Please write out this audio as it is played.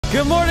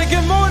Good morning,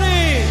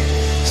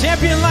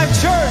 Champion Life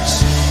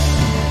Church.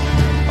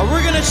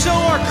 We're going to show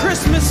our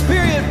Christmas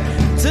spirit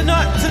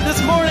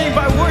this morning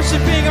by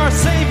worshiping our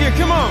Savior.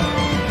 Come on.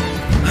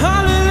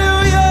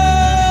 Hallelujah.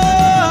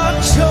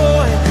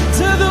 Joy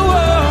to the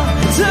world,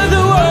 to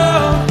the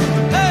world.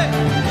 Hey.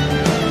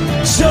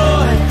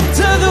 Joy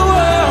to the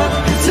world,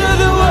 to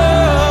the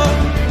world.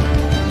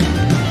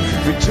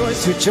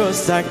 Rejoice,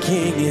 rejoice, our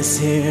King is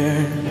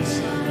here.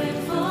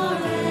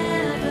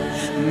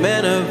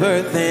 Men of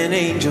earth and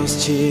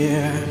angels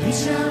cheer. He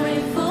shall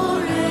reign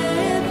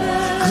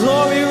forever.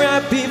 Glory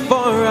right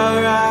before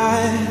our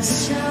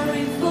eyes. He shall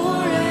reign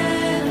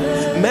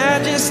forever.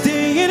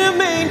 Majesty in a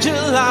manger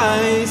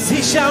lies.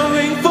 He shall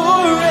reign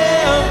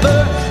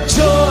forever.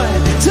 Joy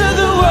to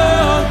the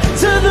world,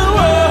 to the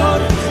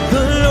world.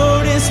 The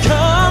Lord is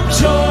come.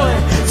 Joy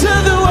to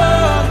the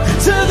world,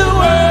 to the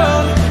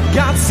world.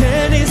 God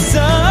sent His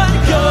Son.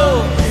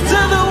 Go to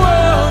the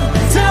world,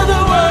 tell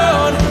the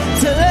world,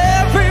 tell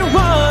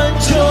everyone.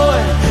 Joy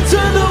to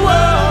the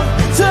world,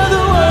 to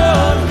the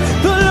world.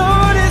 The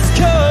Lord is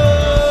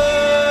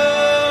come.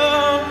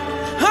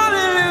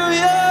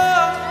 Hallelujah.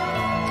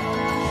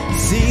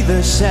 See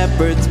the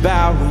shepherds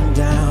bowing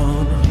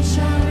down. He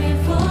shall reign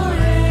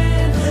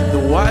forever. The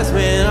wise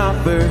men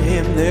offer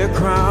Him their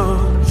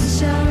crowns. He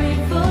shall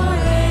reign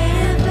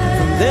forever.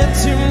 From then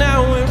to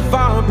now and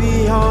far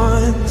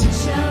beyond. He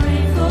shall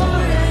reign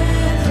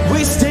forever.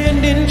 We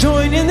stand and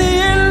join in the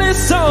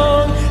endless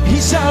song.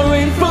 He shall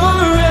reign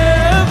forever.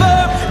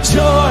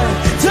 Joy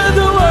to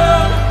the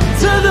world,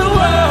 to the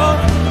world.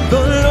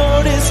 The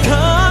Lord is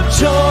come.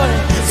 Joy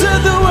to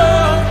the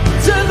world,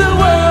 to the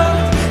world.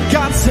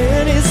 God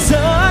sent His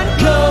Son.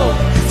 Go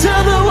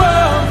tell the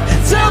world,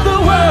 tell the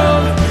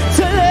world,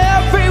 tell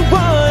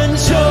everyone.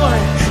 Joy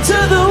to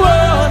the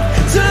world,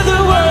 to the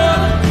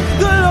world.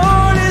 The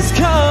Lord is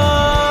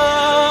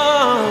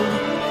come.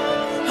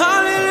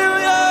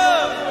 Hallelujah.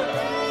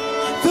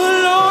 The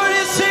Lord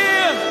is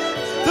here.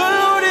 The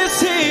Lord is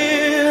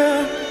here.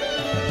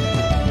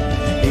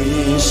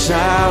 He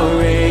shall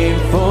reign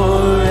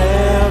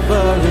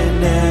forever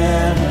and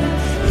ever.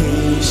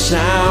 He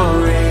shall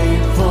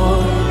reign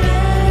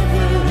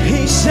forever. He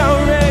shall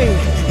reign.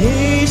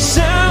 He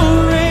shall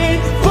reign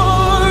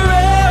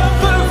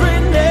forever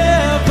and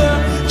ever.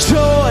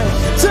 Joy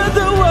to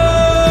the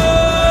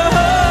world.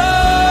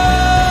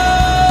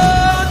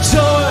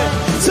 Joy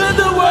to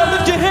the world.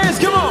 Lift your hands.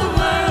 Come on.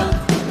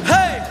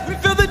 Hey, we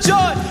feel the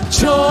joy.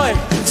 Joy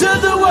to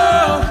the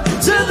world.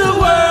 To the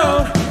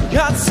world.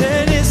 God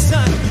sent His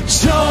Son.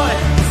 Joy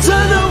to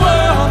the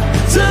world,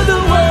 to the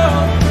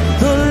world.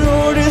 The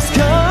Lord is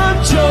come.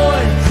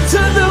 Joy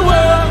to the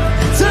world,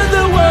 to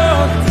the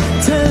world.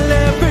 Tell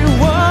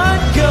everyone.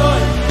 Joy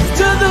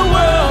to the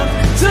world,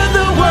 to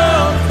the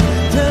world.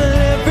 Tell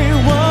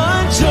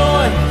everyone.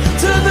 Joy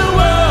to the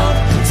world,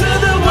 to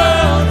the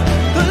world.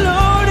 The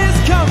Lord is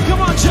come.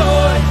 Come on,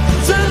 joy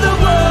to the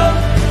world,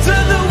 to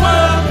the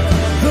world.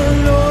 The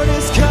Lord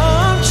is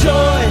come.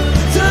 Joy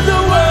to the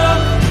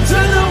world, to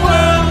the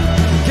world.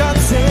 God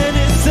sent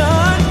His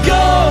Son.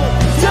 Go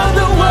tell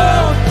the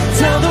world,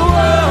 tell the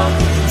world,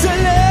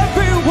 tell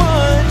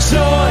everyone.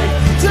 Joy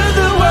to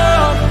the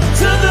world,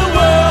 to the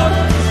world.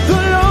 The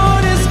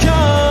Lord is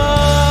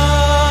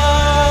come.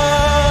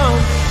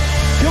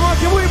 Come on,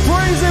 can we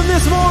praise Him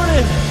this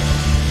morning?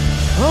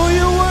 Oh,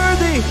 you're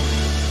worthy.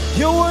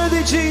 You're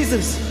worthy,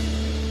 Jesus.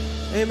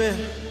 Amen.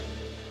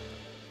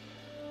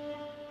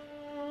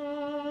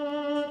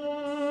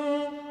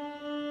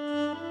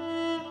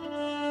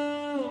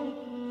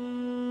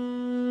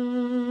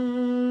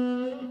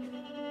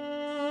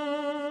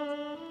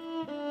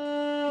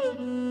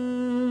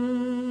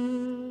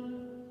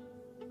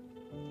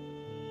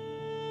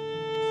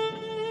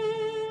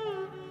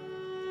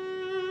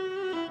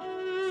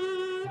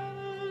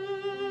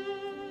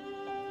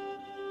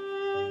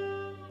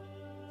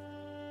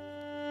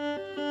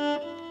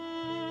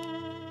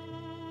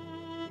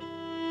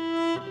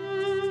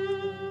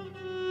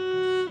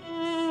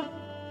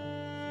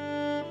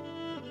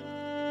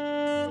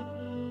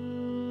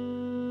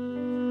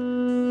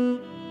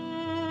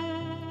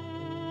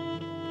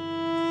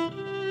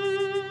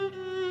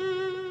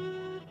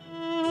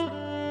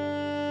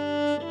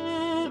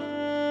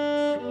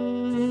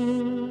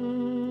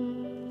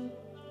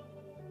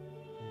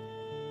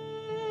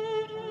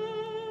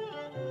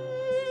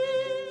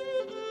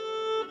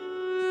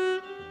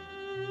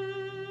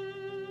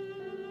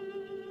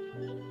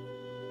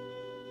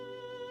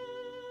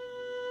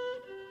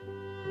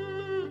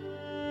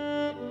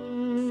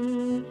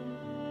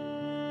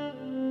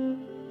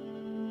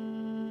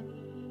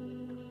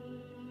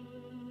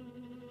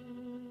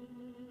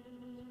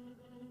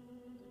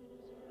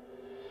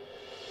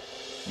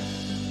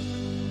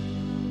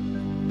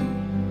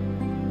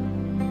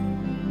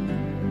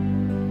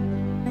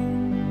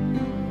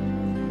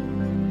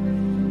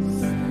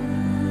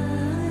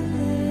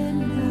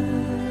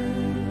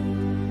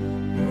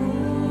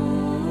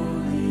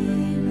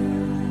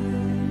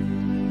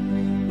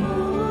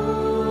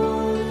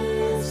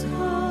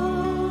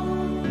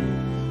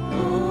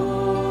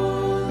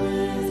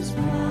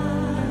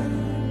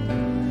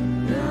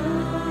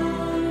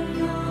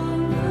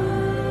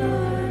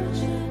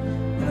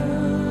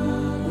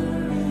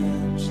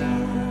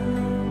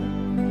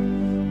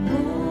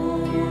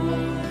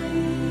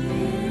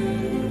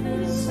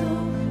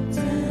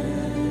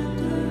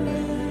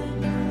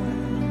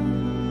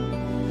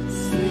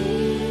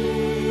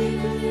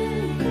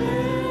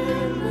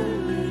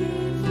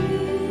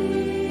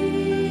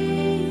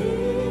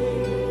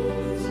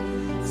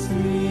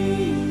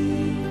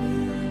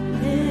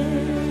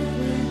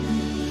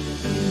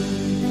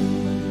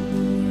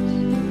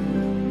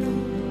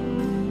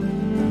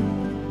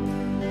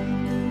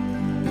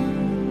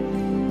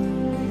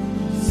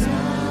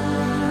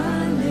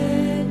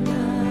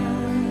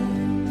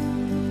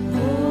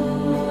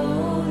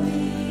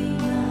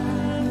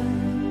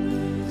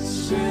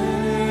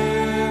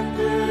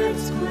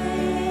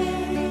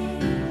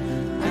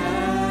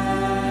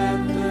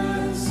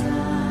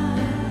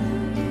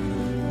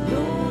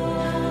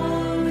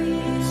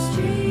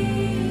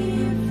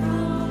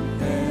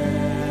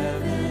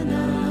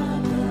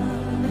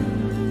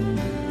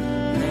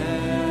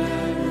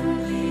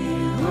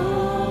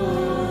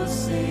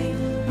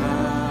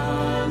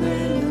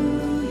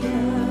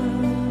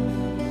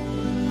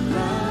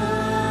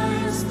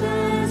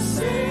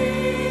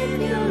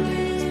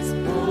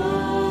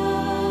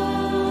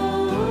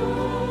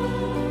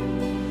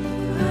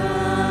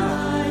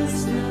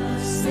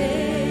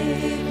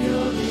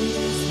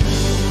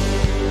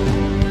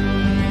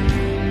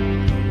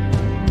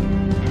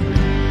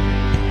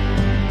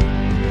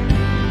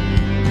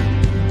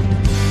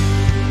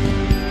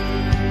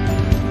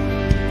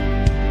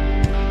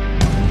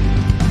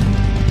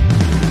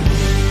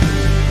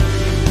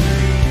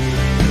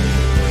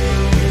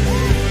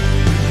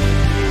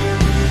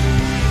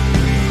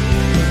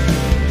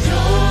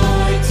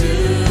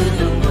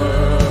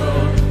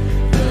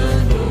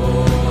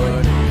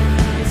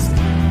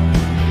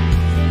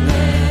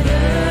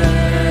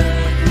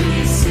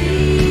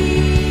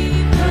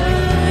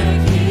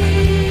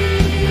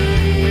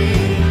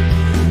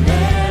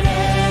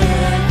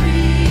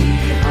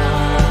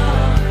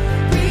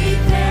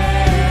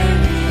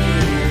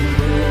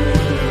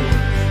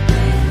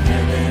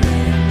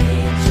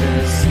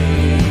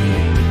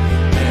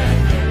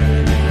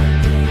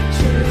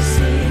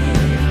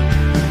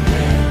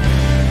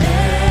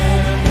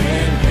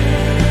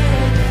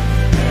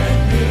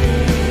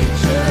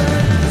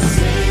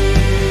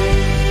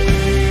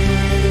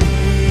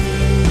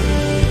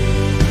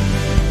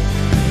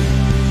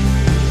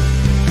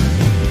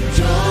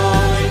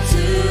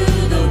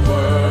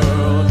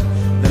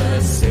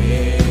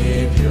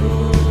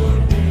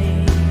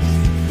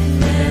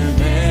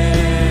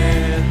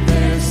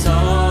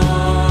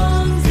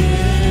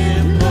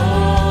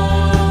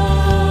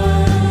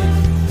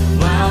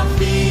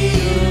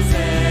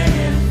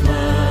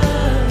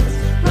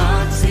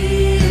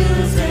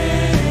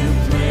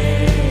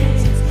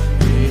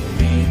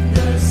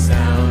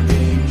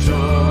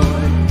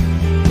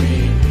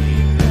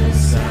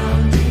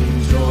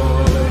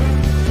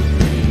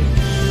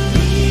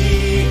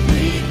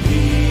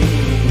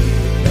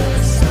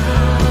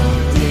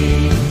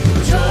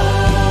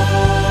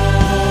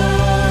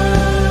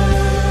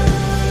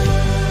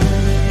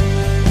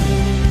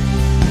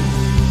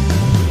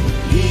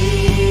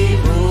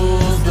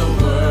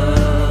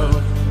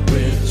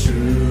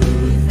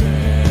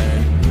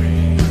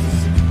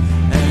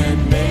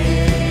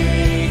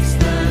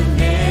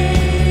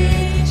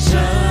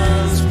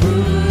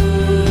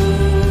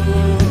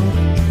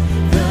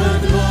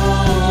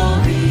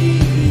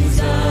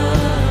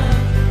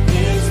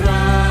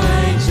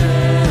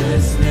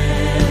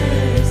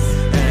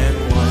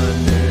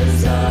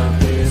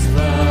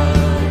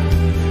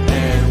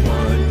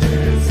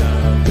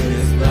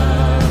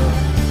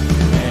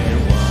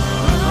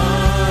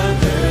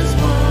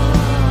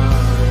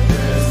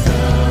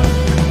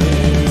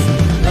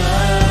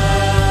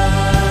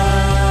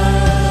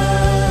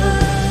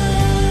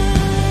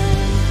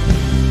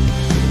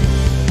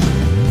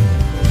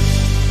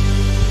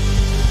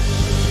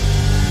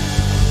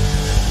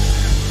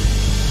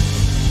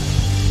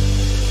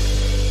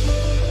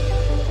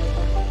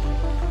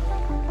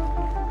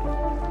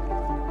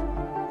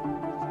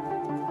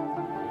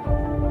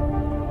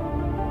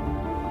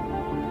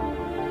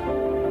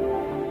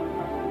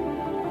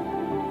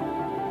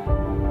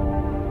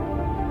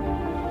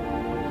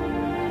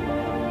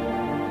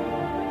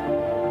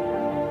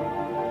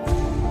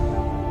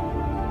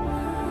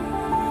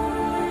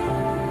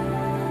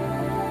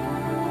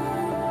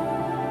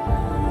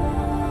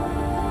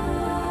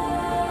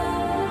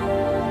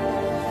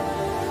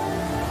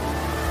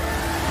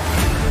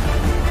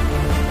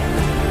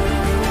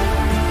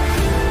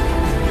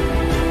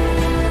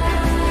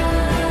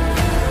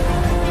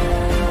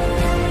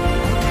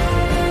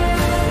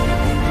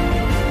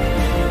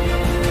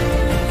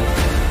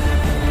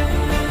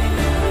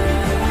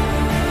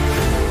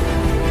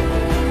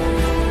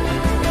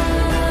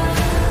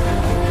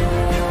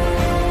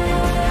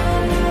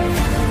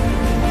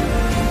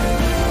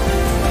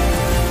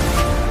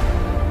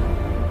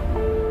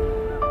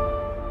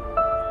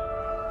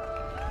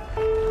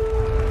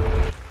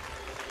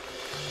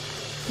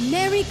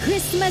 Merry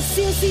Christmas,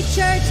 CLC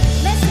Church.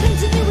 Let's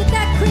continue with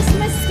that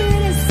Christmas spirit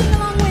and sing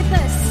along with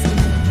us.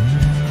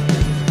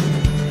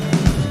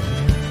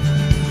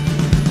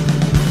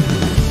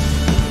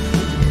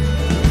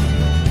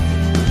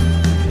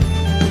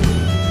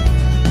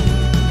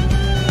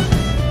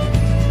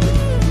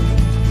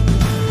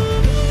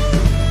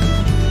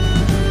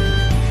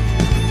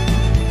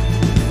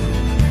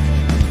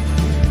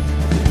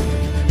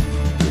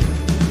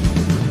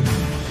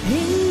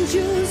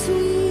 Angels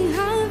we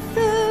have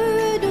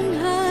heard on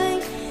high,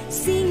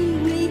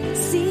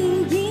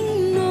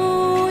 singing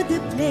o'er the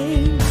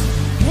plains,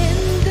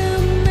 and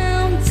the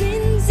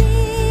mountains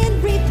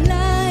in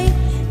reply,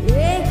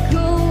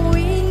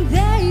 echoing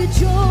their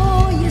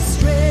joyous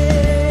strains.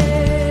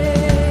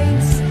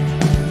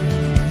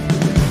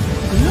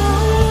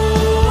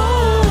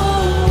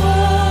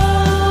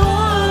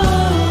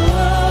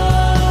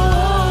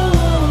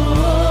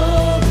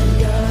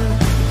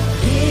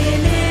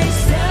 In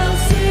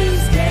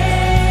excelsis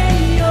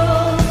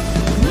Deo,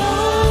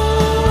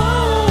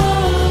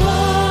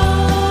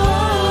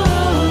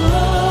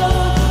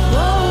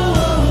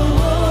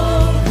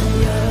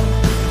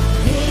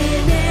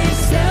 in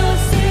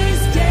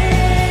excelsis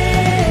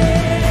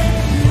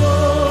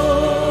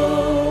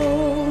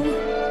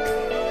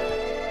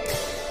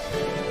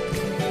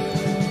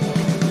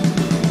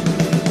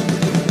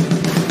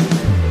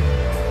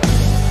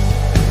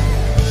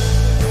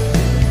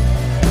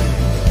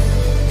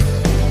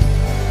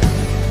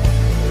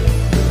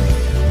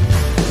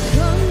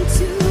Come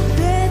to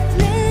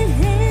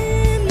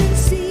Bethlehem and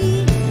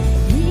see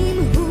Him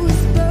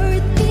whose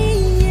birth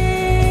the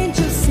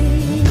angels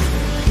sing.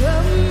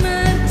 Come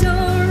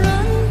adore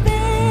on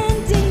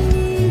bending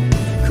knee,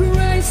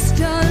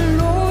 Christ our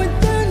Lord,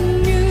 the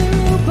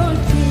newborn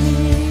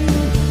King.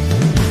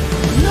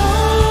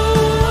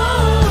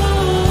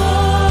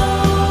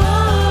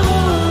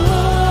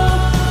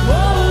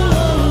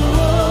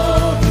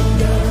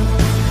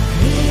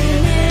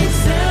 In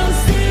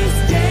excelsis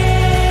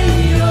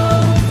Deo,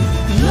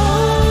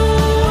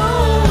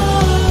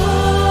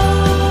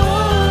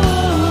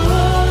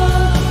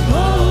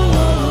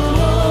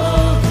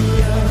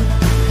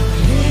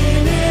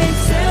 in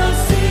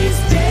excelsis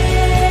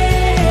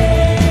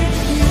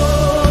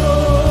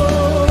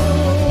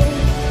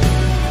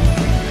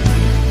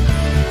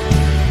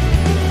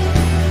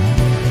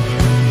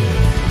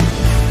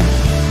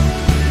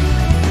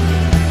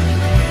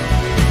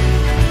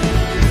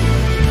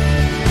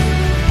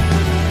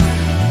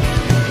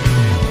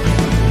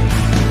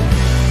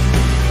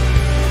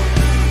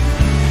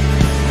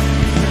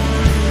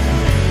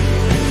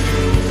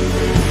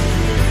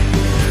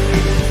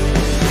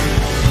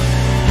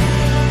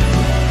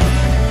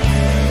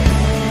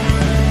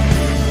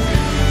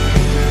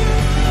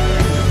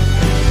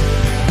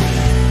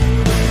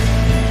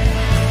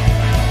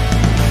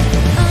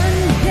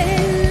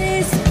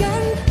Ángeles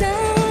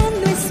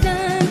cantando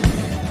están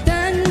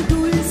tan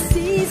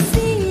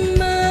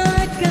dulcísima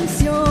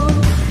canción,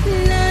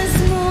 las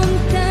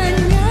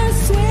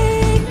montañas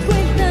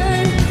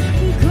recuerdan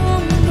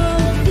como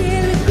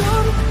fiel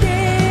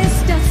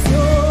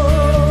contestación.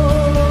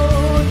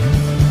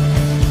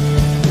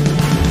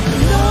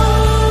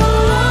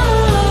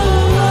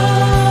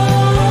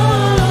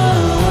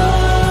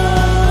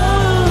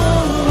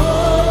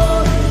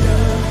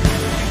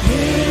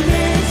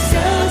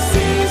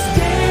 excelsis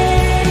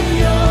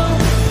Deo, in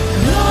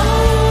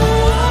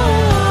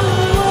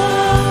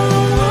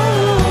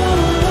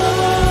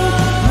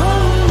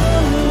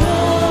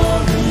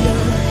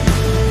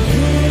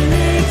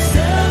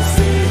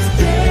excelsis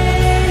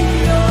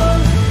Deo,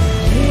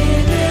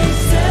 in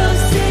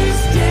excelsis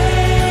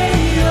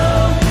Deo,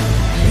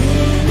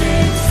 in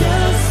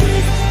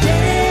excelsis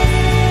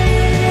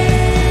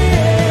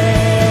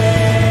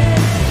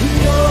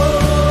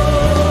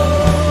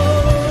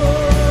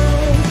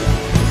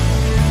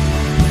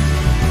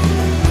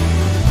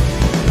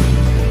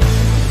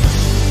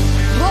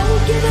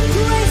Oh, give a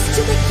praise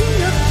to the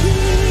King of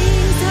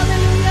Kings.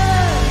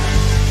 Hallelujah.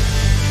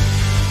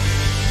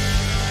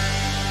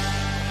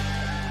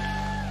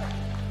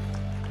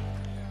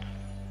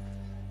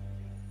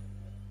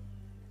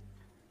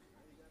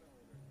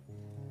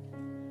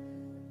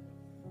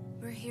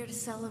 We're here to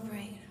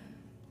celebrate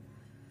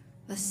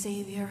the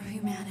Savior of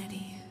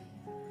humanity,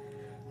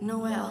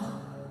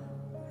 Noel,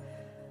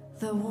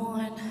 the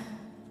one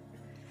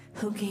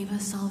who gave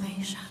us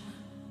salvation.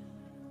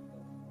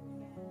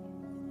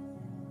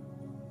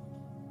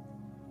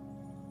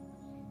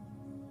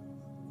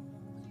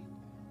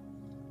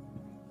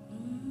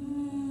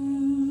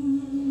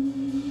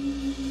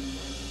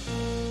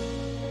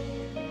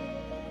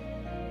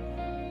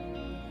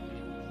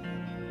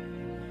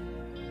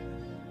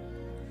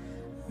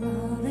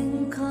 Love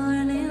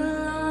incarnate,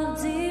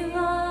 love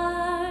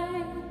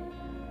divine,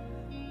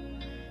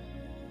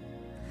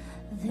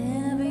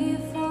 there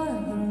before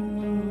the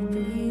world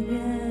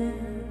began,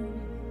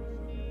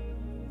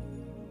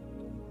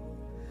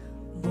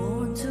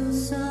 born to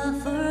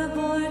suffer,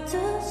 born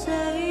to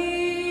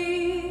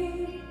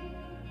save,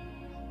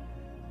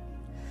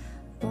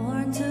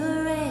 born to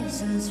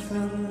raise us rose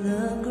from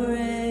the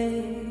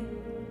grave.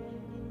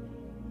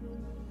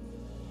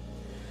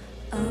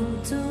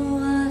 Unto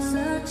us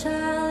a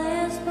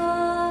child is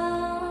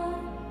born.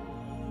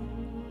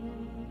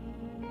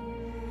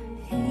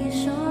 He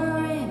shall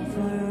reign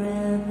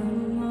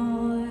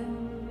forevermore.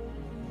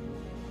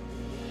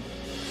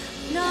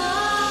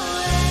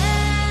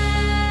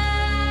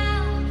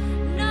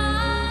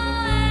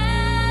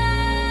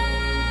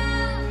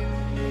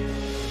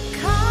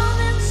 Come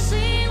and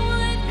see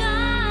what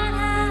God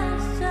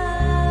has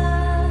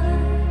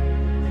done.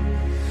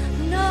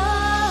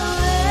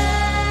 Noel,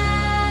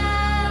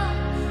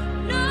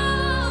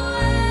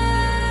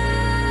 Noel.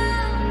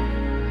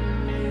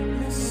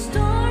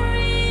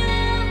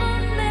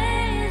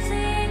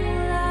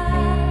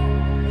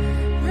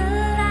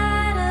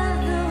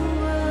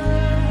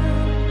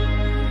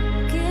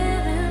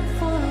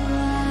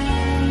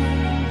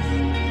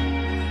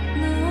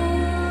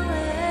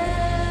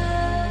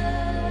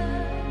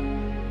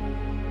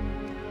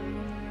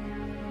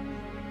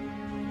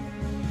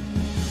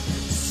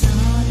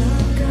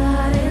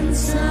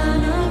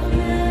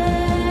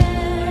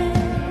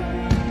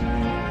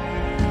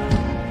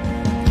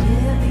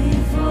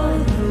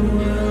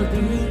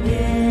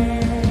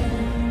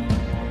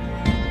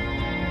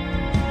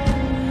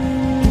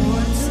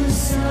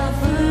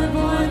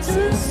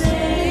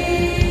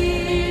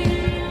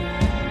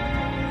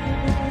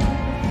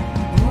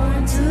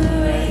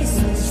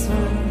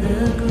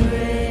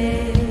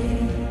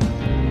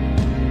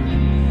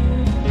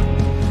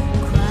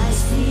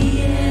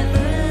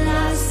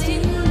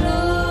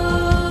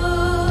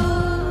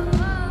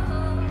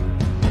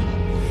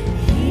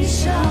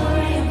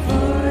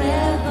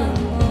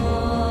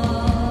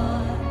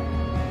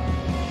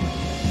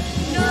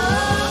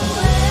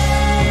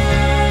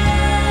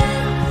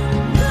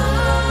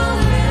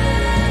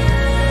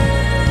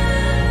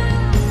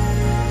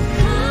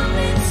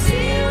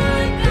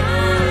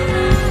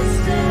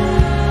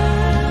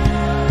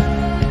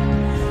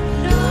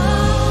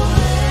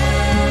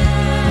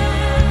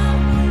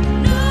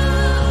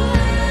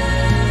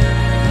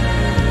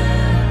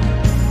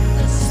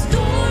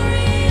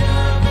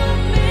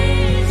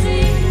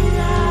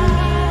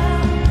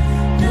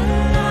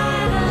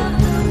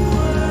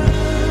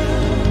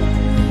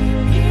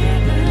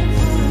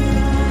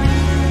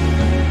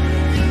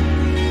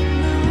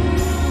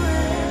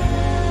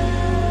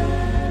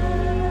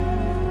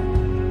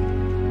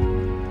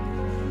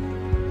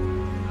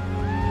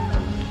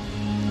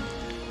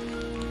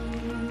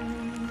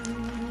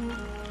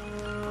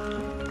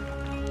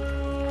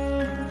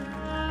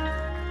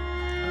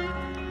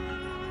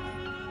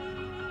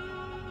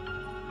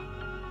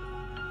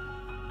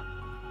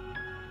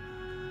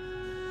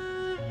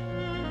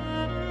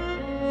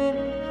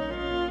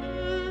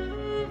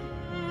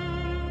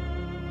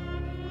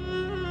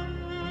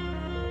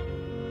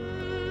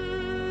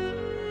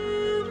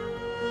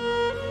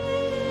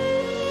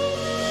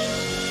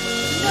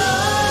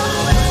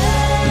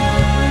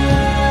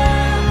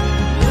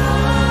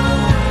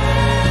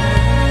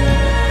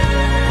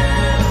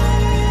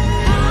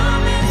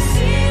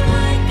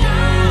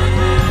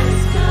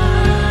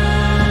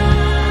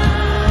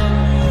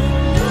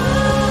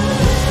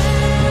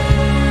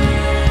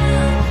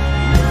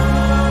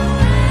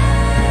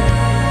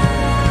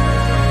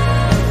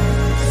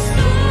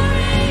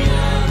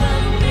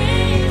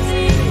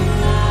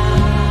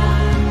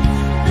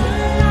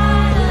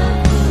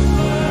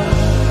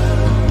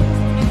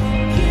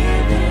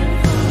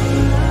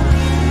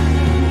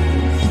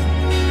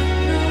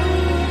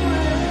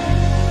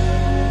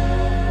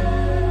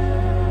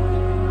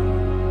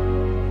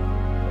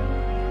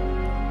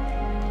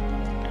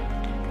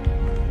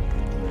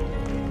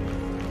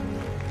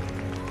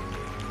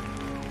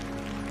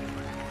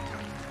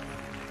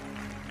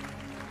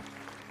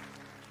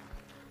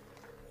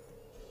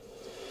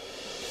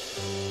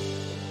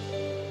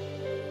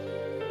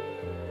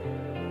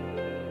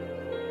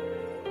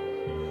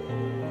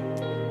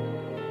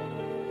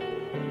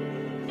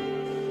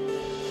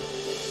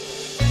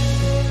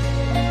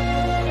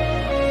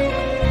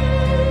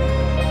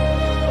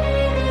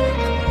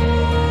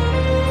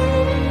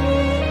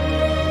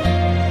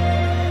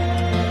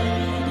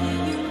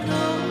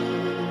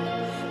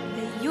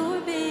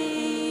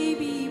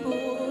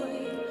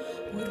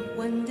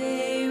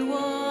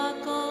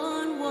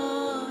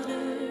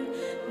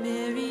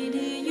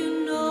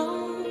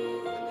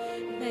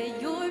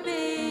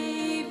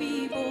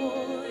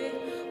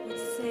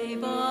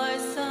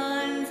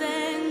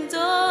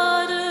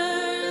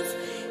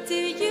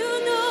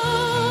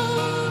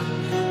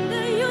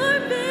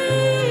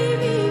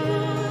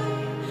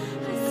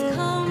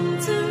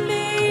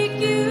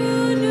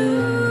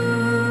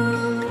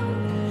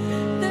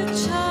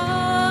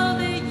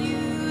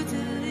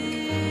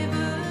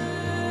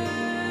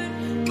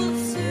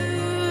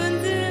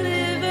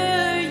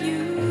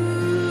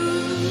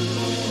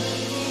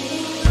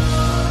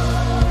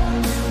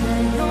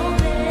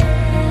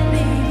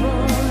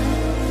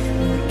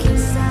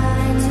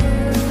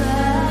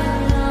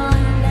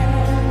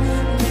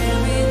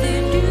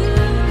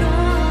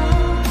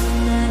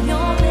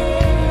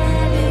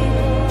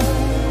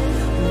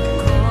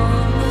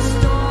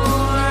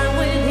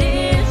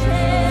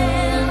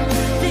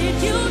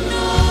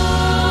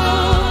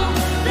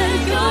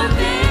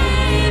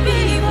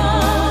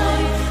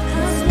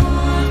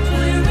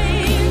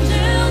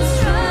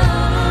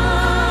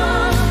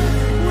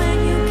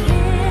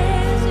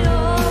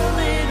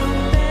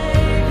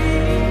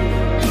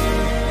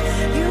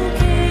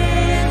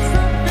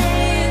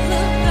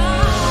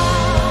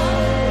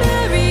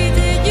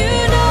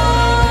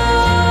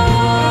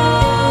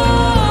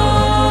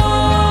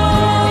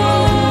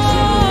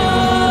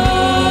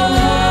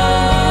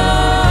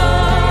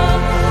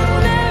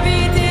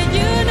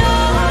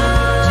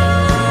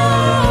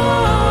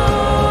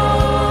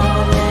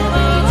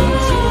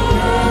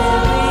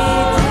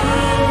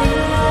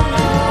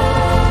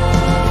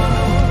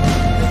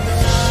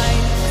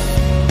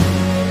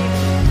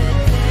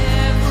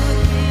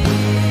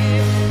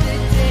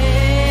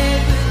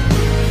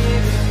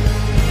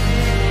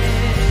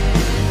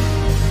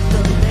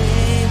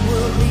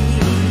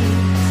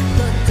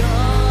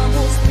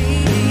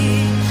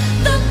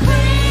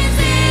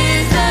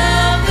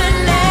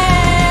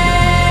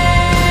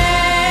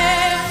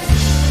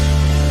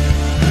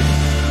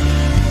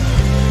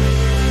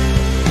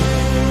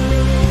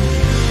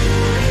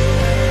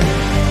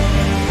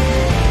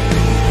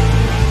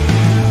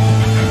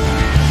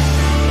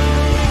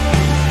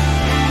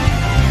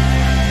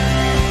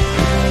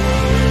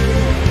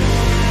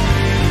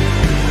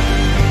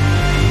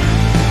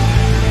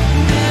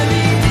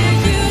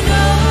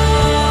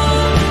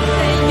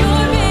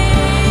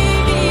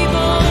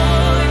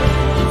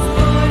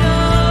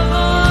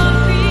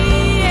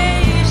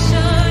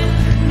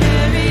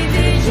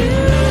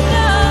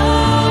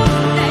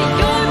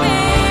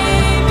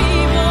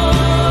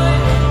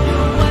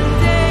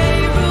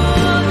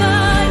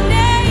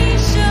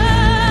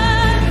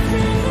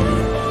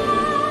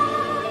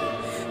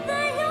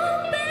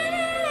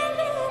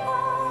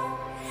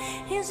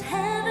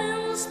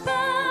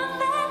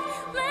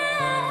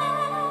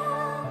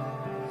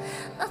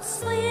 that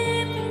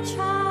sleeping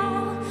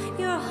child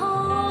you're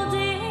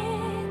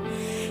holding.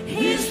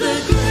 He's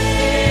the great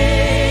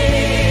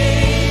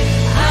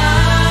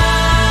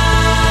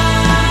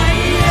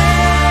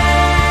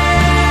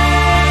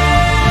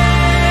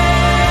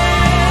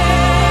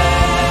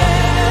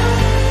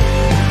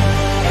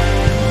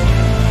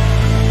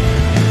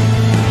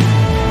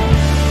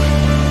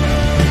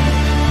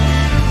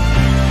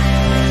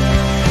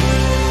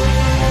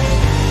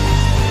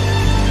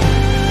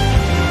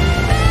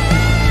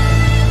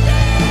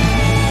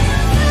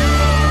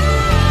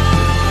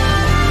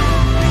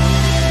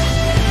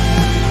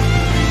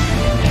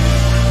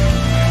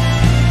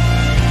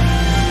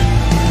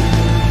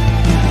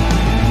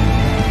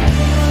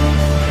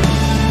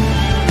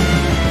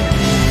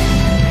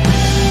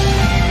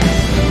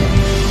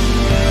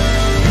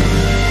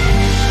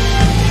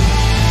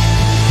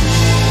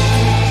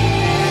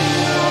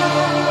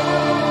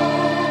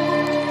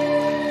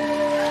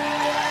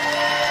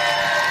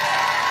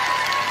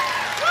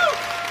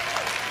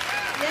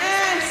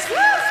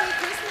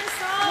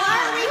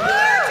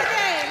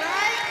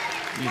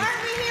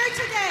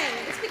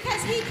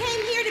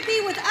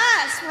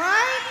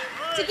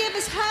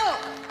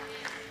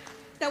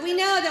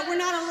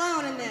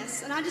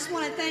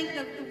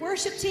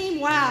worship team.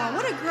 Wow,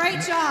 what a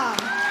great job.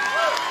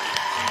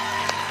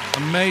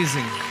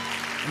 Amazing.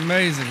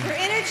 Amazing. Their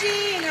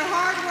energy and their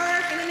hard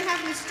work, and then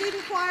having the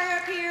student choir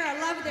up here. I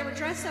love it. They were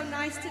dressed so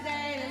nice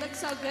today, and they looked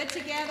so good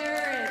together.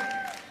 And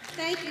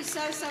thank you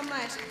so, so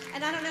much.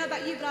 And I don't know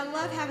about you, but I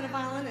love having a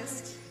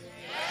violinist.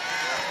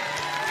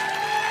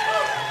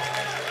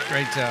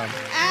 Great job.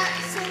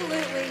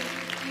 Absolutely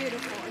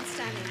beautiful and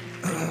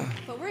stunning.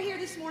 But we're here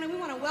this morning. We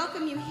want to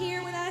welcome you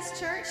here with us,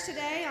 church,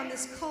 today on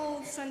this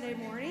cold Sunday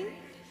morning.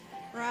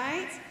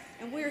 Right?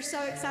 And we're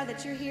so excited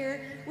that you're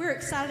here. We're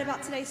excited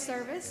about today's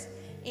service.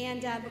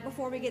 And but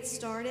before we get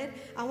started,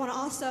 I want to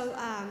also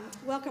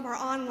welcome our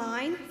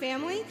online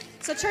family.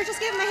 So church, let's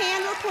give them a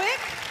hand real quick.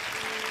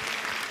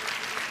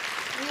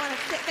 We want to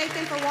thank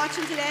them for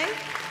watching today.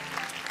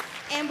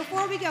 And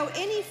before we go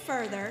any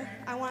further,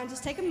 I want to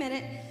just take a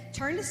minute,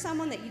 turn to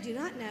someone that you do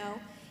not know,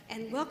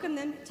 and welcome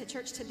them to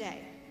church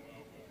today.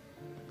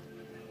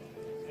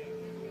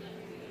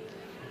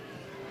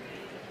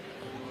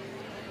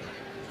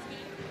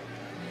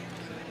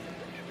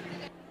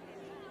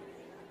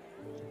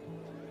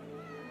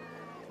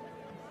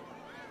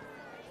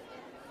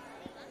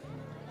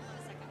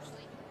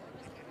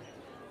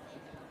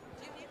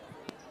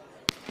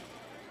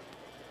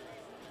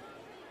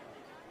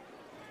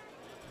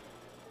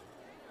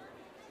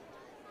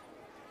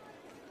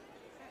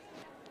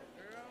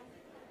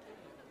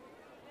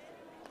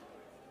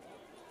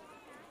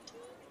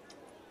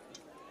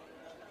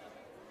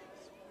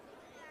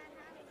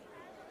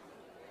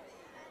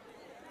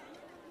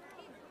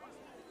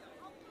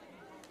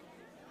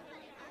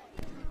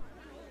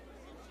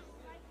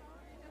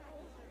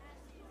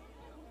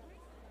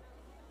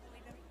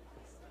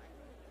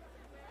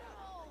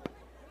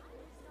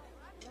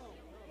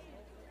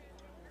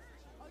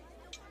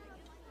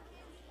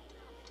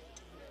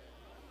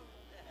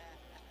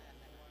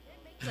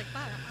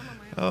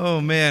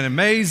 Oh, man,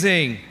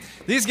 amazing.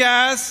 These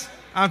guys,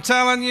 I'm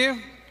telling you,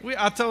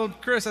 I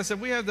told Chris, I said,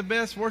 we have the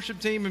best worship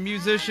team and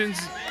musicians.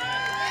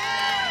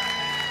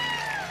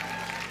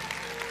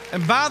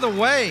 And by the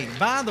way,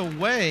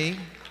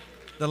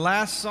 the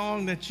last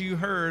song that you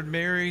heard,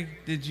 Mary,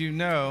 did you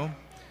know,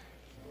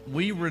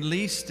 we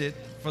released it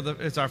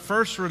it's our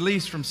first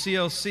release from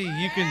CLC.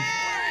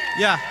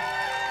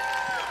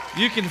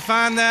 You can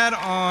find that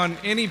on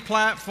any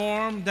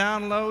platform,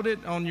 download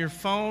it on your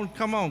phone.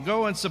 Come on,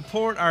 go and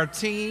support our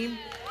team.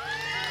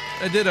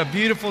 They did a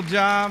beautiful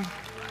job.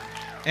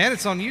 And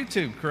it's on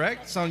YouTube,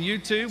 correct? It's on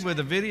YouTube with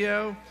a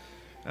video.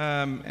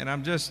 And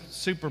I'm just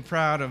super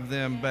proud of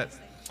them. But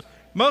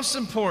most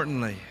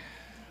importantly,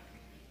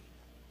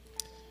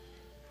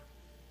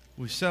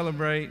 we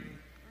celebrate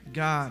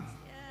God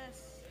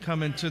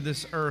coming to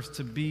this earth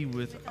to be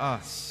with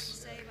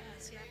us.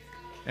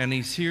 And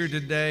He's here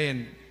today.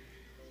 And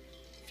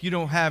if you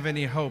don't have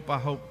any hope, I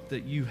hope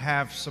that you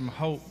have some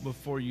hope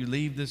before you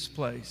leave this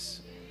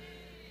place.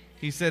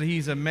 He said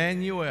He's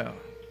Emmanuel,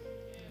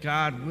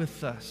 God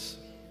with us.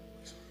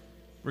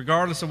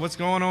 Regardless of what's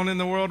going on in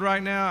the world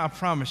right now, I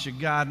promise you,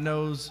 God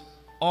knows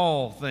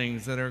all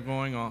things that are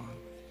going on.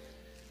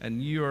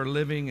 And you are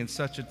living in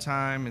such a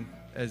time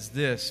as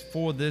this,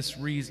 for this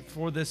reason,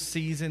 for this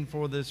season,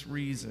 for this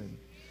reason.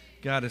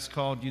 God has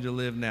called you to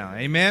live now.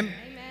 Amen?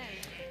 Amen.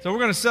 So we're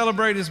going to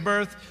celebrate His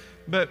birth,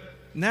 but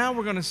now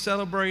we're going to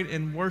celebrate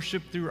and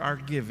worship through our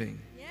giving.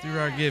 Yes. Through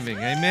our giving.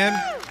 Amen?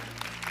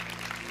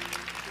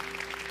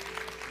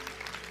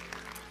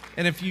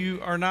 And if you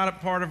are not a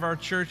part of our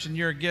church and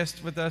you're a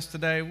guest with us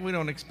today, we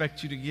don't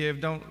expect you to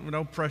give.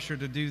 No pressure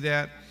to do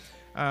that.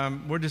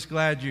 We're just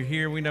glad you're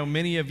here. We know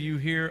many of you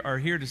here are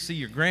here to see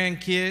your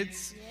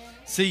grandkids,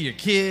 see your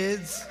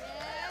kids.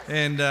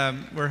 And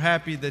we're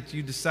happy that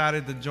you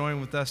decided to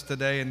join with us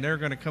today. And they're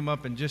going to come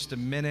up in just a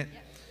minute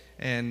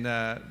and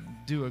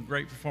do a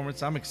great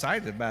performance. I'm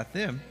excited about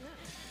them.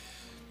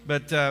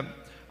 But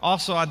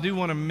Also, I do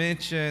want to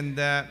mention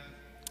that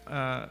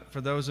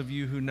for those of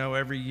you who know,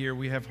 every year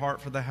we have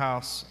Heart for the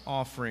House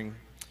offering,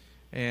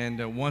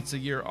 and once a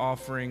year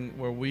offering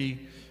where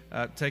we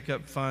take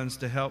up funds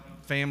to help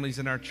families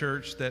in our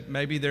church that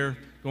maybe they're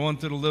going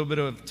through a little bit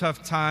of a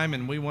tough time,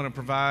 and we want to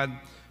provide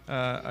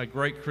a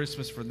great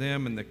Christmas for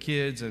them and the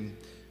kids. And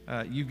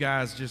you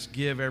guys just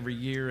give every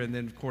year, and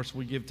then of course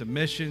we give to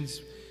missions,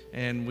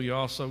 and we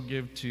also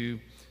give to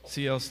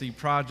CLC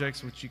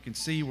projects, which you can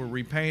see we're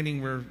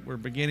repainting, we're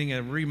beginning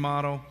a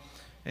remodel.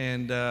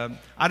 And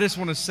I just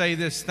want to say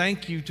this: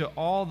 thank you to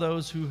all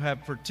those who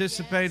have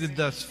participated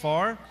thus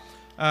far.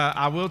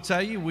 I will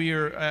tell you, we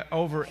are at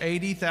over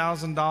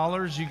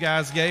 $80,000 you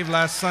guys gave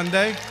last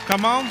Sunday.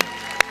 Come on.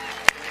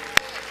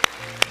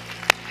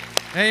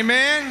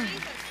 Amen.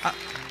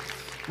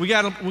 We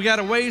got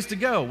a ways to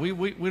go.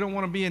 We don't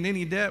want to be in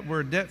any debt.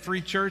 We're a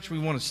debt-free church. We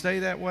want to stay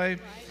that way.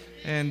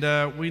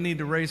 And we need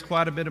to raise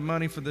quite a bit of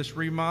money for this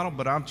remodel,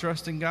 but I'm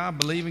trusting God,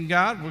 believing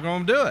God. We're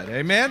going to do it.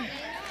 Amen.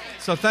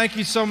 So thank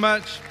you so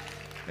much.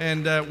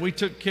 And we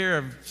took care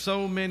of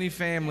so many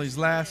families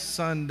last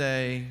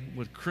Sunday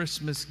with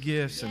Christmas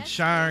gifts and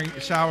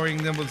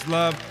showering them with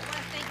love.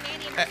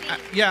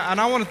 Yeah,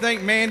 and I want to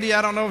thank Mandy.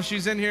 I don't know if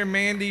she's in here.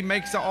 Mandy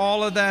makes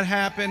all of that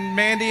happen.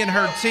 Mandy and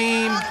her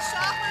team,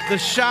 the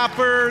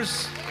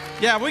shoppers.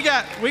 Yeah, we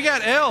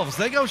got elves.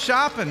 They go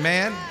shopping,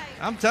 man.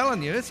 I'm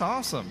telling you, it's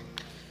awesome.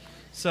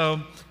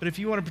 So, but if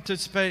you want to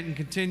participate and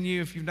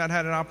continue, if you've not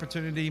had an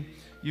opportunity,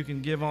 you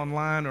can give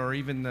online, or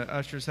even the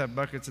ushers have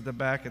buckets at the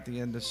back at the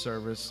end of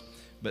service.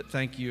 But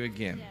thank you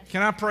again.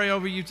 Can I pray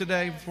over you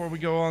today before we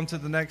go on to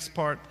the next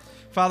part?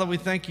 Father, we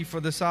thank you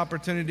for this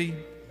opportunity.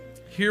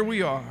 Here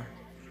we are,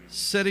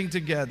 sitting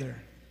together,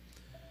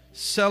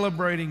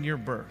 celebrating your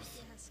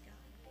birth,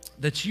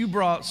 that you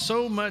brought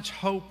so much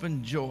hope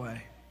and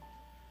joy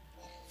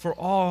for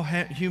all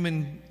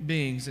human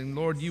beings. And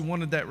Lord, you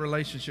wanted that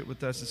relationship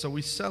with us. And so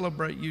we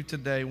celebrate you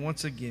today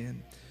once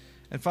again.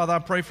 And Father, I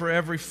pray for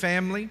every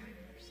family,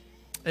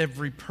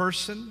 every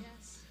person,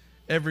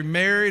 every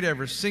married,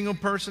 every single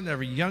person,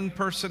 every young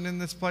person in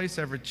this place,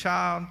 every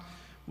child.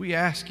 We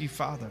ask you,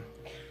 Father,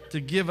 to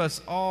give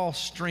us all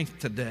strength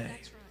today.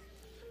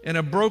 In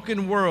a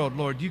broken world,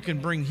 Lord, you can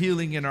bring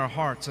healing in our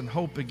hearts and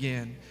hope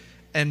again,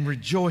 and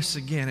rejoice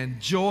again and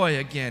joy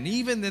again,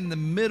 even in the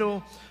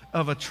middle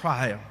of a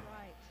trial.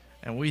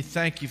 And we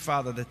thank you,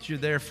 Father, that you're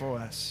there for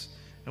us.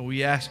 And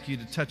we ask you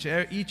to touch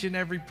each and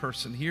every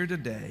person here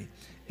today.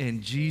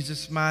 In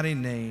Jesus' mighty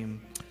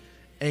name,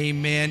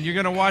 amen. You're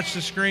going to watch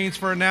the screens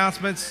for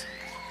announcements.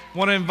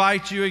 Want to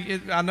invite you.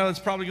 I know it's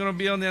probably going to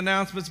be on the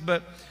announcements,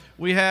 but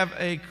we have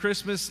a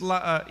Christmas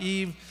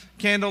Eve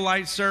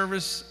candlelight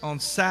service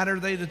on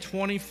Saturday the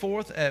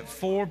 24th at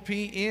 4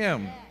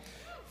 p.m.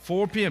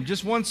 4 p.m.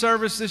 Just one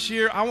service this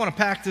year. I want to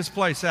pack this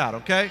place out,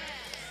 okay?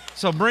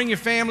 So bring your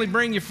family,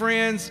 bring your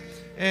friends,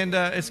 and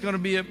it's going to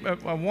be a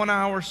 1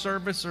 hour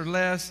service or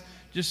less.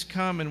 Just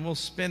come and we'll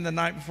spend the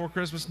night before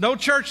Christmas. No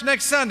church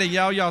next Sunday,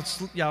 y'all.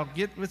 Y'all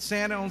get with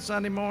Santa on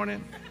Sunday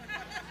morning.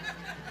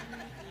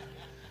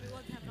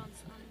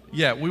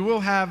 Yeah, we will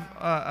have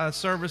a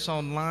service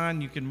online.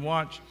 You can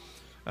watch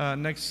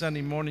next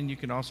Sunday morning. You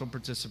can also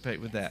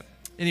participate with that.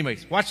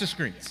 Anyways, watch the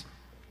screens.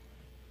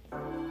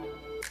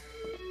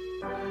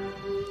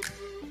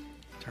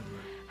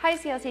 Hi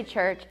CLC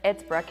Church,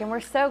 it's Brooke, and we're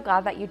so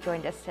glad that you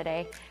joined us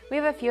today. We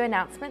have a few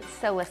announcements,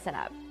 so listen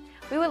up.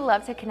 We would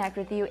love to connect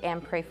with you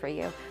and pray for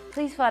you.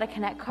 Please fill out a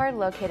Connect card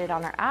located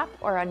on our app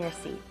or on your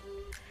seat.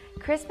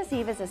 Christmas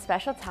Eve is a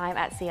special time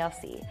at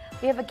CLC.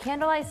 We have a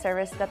candlelight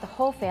service that the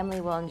whole family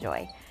will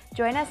enjoy.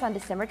 Join us on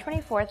December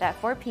 24th at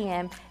 4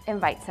 p.m.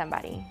 Invite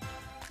somebody.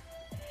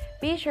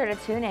 Be sure to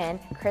tune in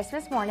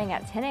Christmas morning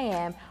at 10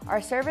 a.m.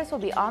 Our service will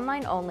be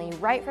online only,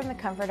 right from the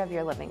comfort of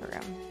your living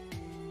room.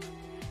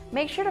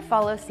 Make sure to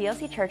follow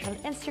CLC Church on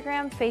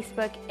Instagram,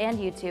 Facebook, and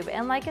YouTube,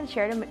 and like and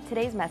share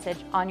today's message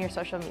on your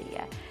social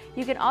media.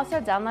 You can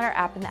also download our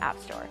app in the App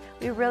Store.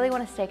 We really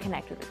want to stay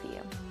connected with you.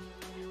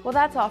 Well,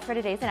 that's all for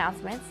today's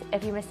announcements.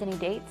 If you missed any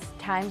dates,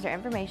 times, or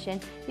information,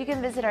 you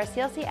can visit our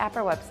CLC app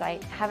or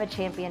website. Have a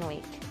champion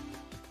week.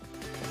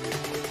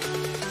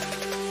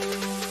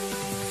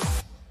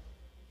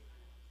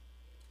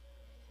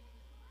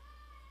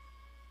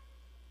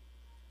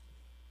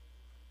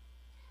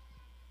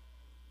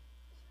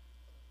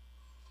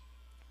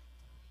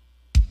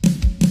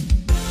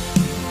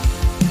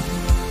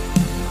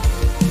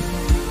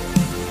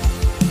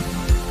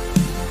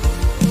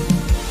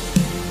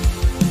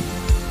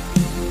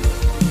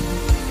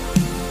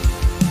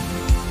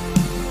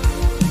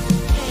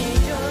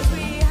 Angels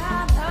we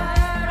have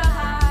heard a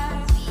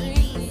high.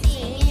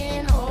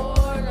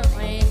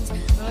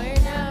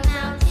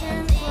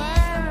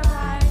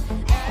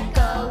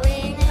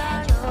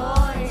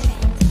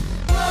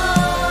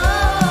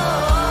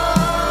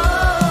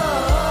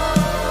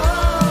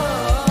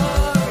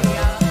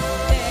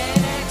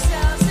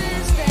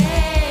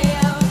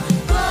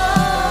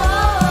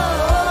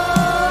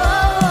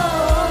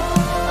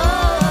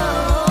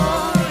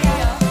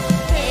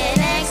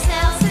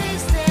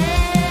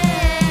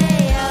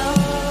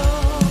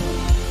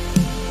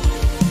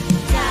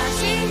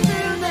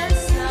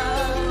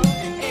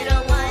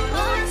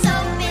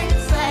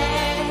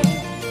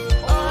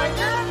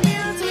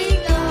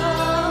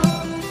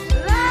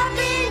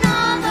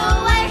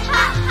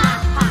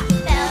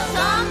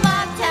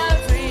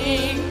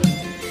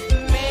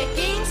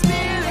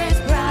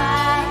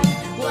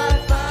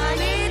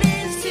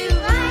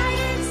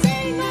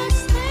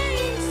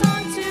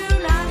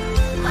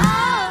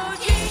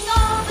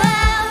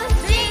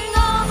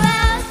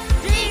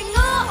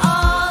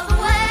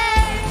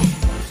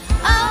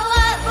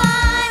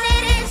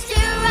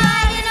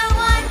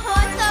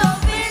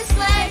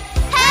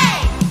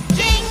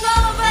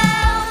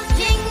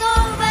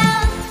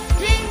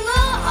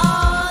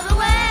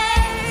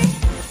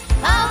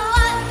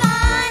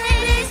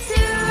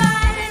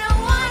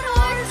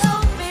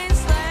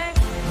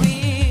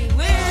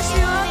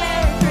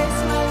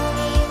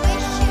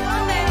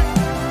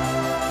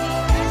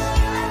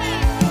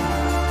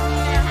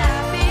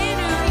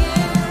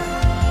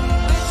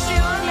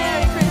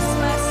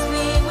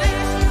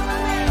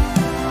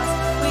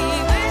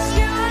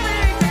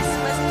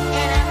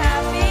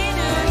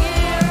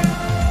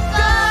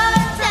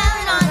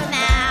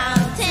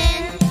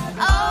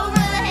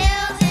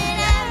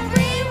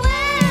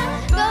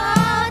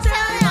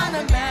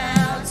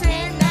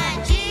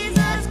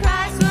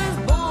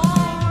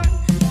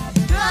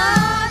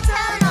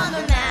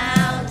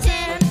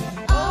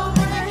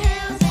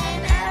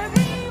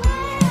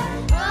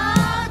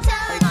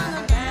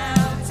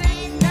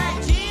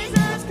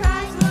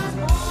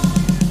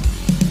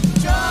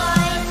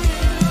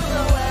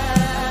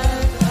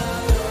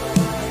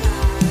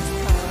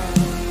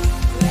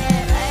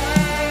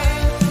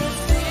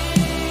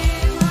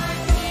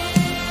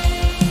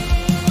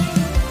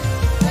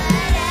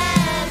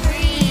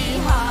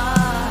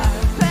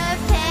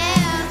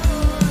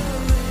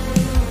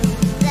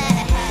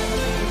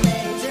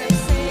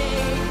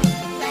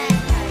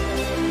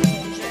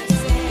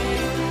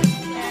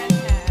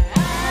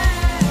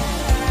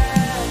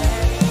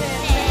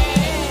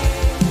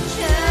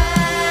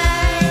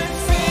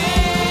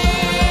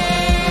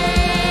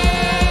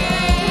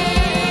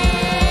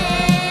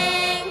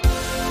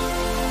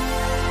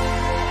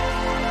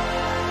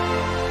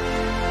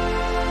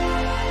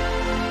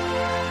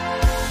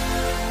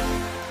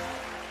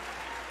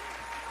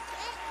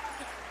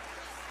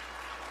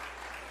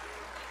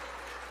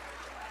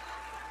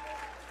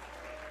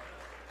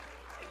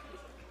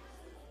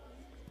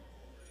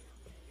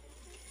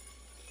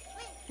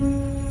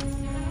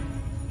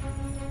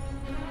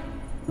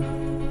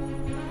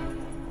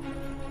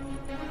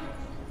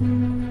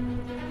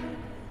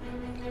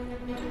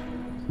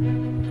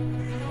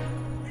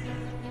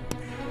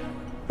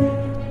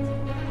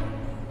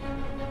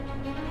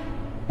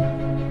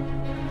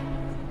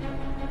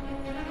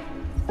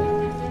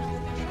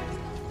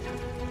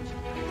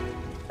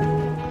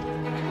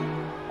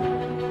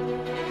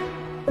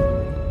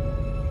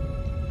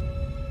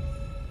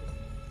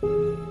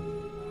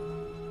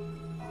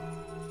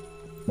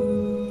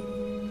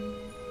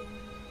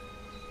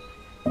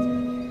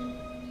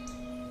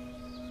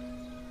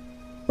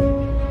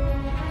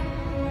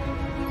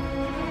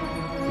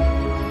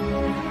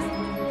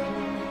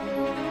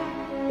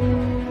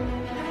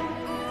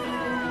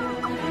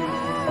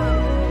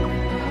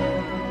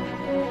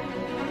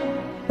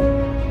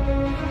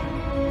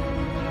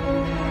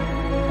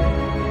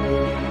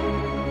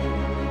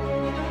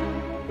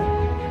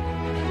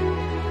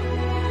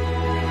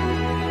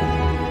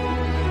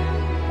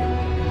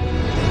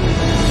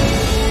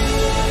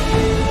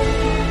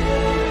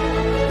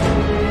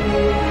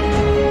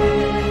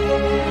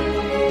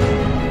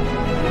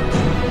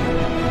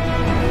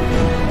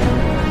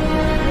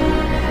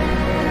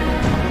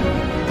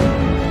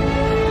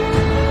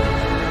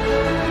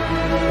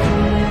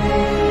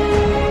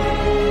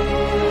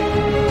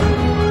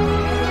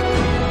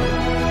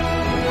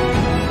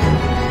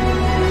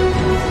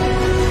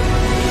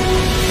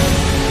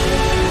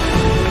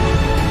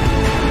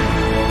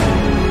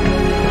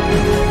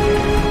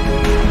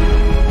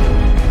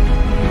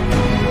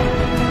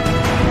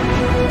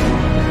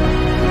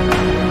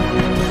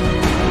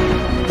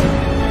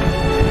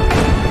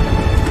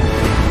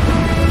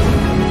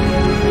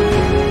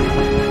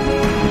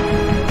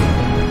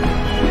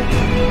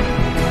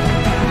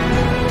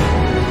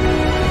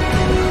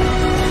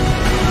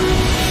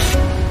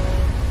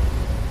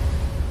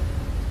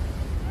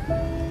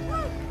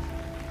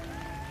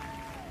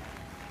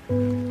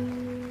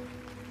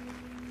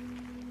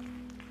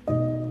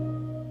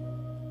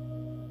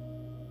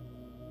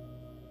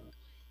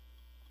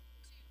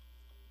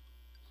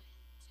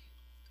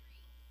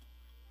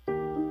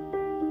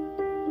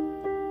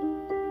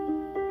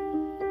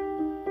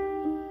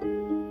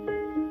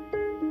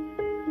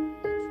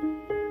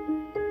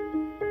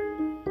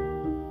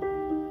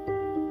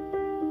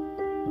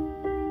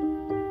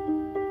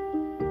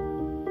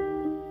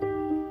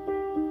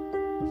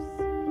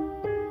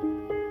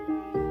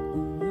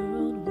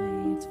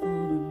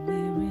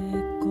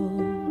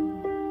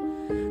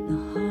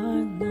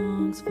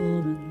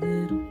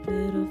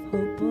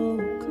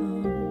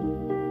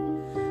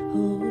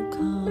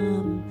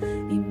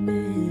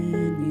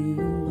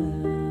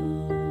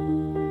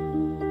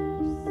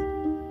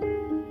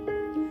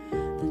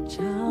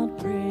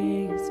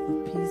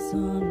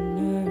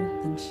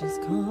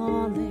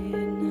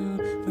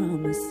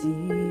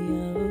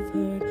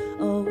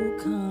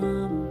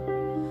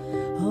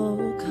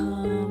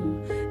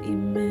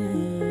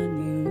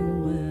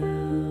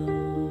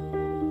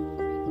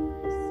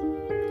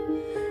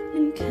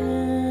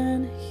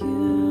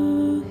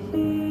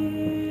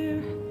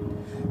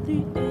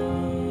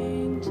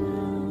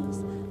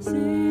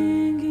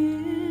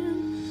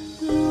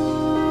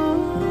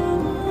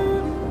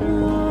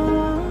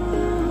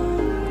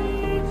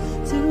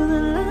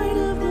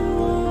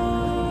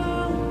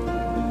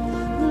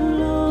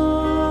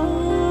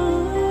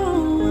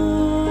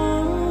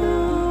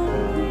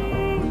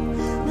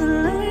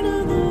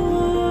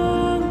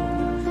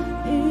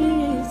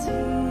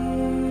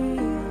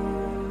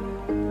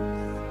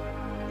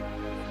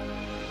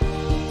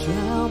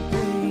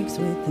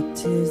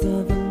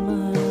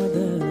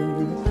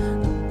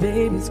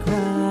 baby's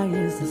cry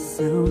is the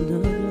sound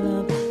of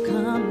love.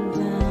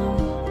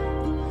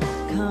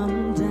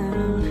 Come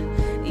down,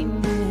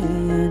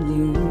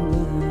 Emmanuel.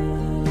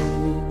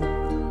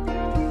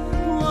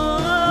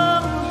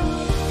 Whoa,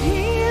 he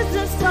is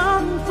the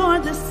song for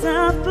the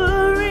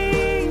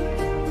suffering.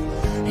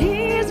 He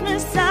is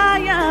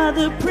Messiah,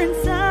 the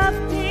Prince of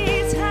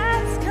Peace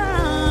has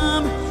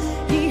come.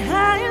 He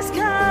has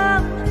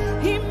come,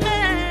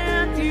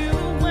 Emmanuel.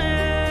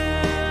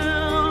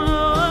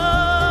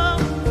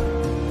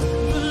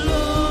 Glory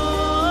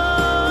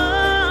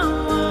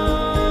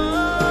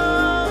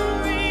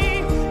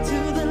to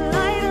the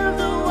light of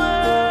the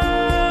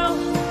world.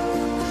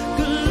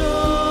 Glory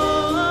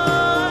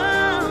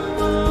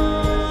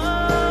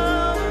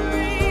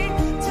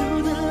to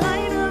the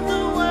light of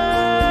the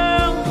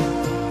world.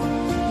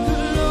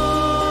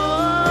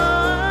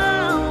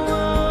 Glory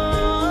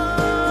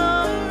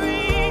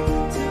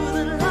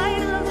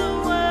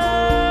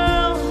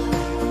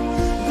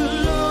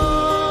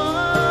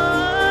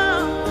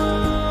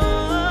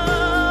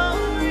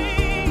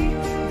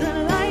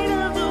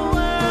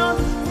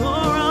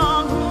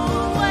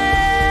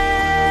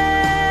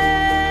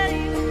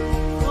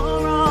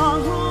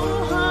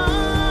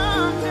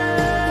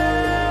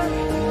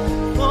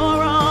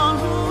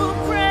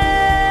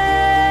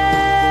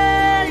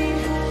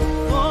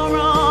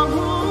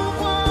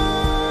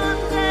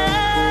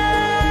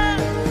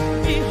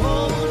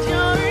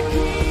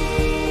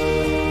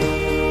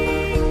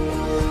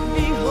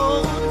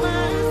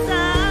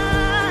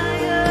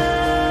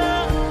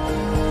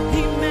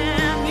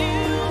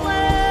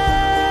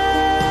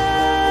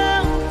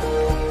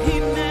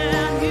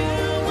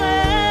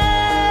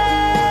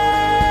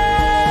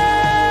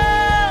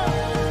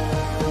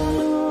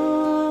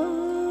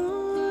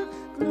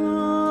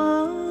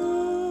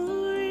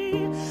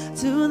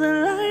to the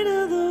light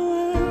of the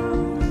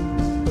world.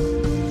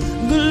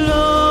 Glory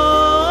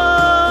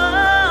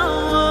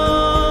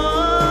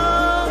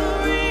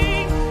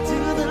to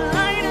the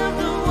light of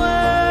the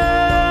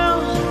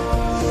world.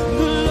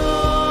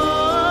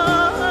 Glory,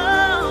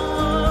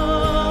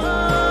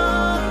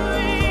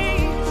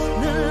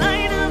 the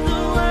light of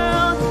the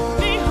world.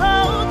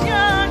 Behold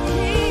your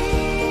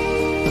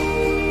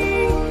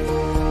King.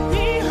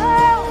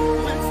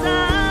 Behold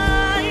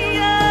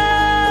Messiah.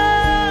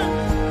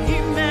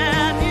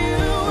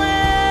 Emmanuel.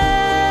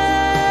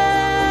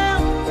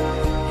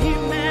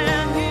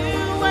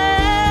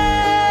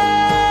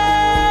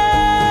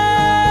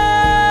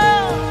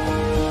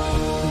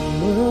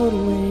 The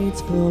world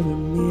waits for a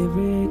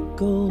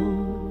miracle.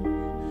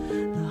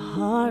 The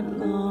heart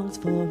longs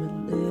for a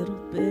little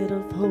bit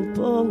of hope.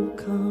 Oh,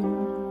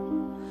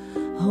 come,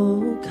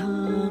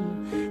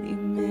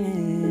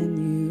 Emmanuel.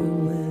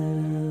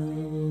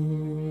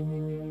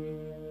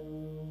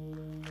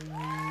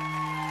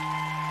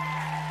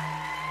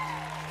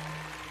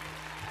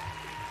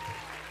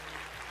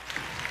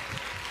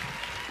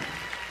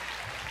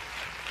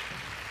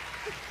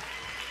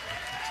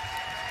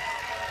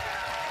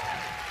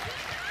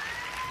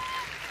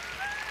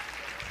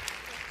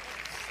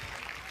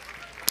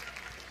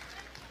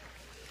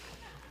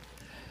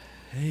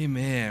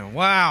 Amen.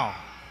 Wow.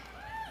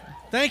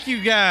 Thank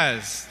you,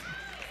 guys.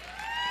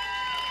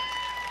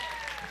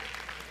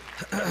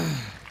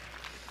 I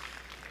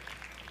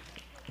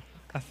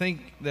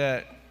think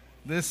that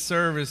this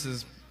service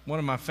is one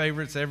of my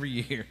favorites every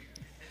year.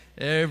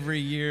 Every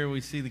year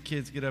we see the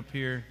kids get up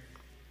here.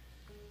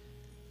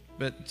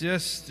 But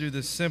just through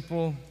the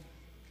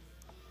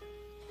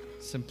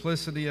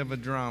simplicity of a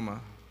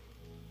drama,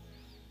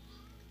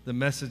 the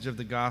message of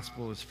the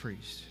gospel is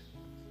preached.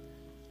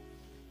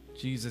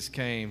 Jesus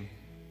came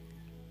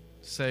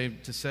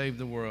to save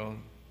the world,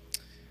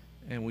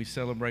 and we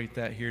celebrate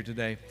that here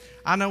today.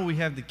 I know we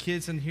have the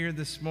kids in here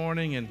this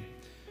morning, and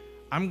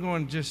I'm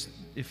going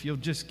if you'll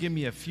just give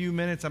me a few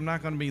minutes, I'm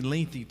not going to be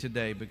lengthy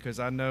today because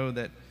I know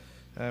that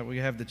we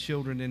have the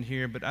children in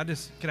here, but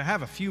can I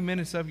have a few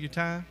minutes of your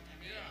time?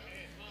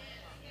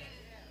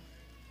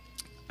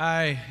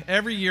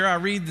 Every year I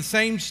read the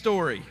same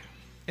story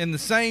in the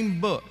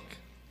same book.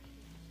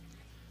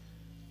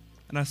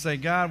 And I say,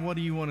 God, what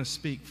do you want to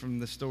speak from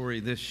the story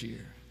this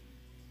year?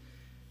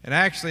 And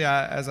actually,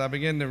 as I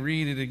begin to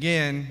read it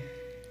again,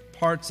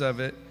 parts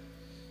of it,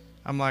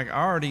 I'm like,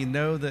 I already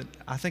know that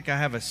I think I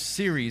have a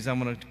series.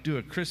 I'm going to do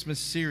a Christmas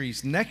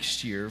series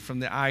next year from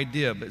the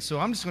idea. So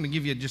I'm just going to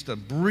give you just a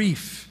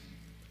brief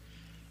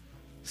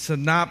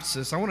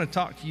synopsis. I want to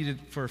talk to you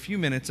for a few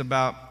minutes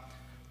about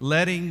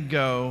letting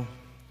go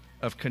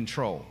of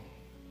control.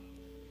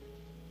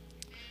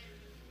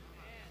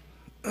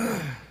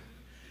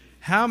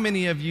 How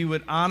many of you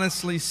would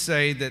honestly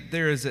say that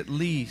there is at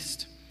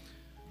least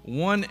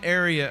one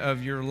area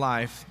of your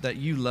life that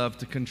you love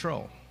to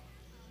control?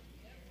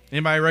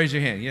 Anybody raise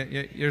your hand?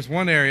 Yeah, there's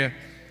one area.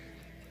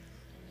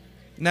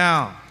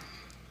 Now,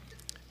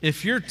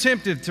 if you're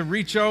tempted to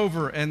reach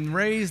over and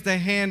raise the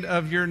hand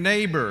of your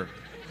neighbor,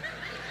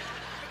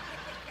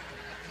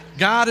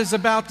 God is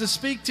about to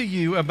speak to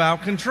you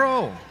about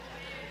control.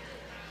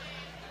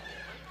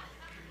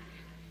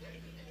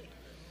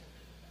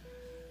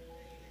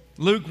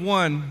 Luke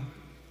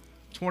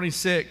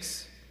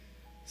 1:26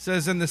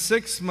 says, in the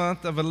 6th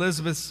month of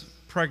Elizabeth's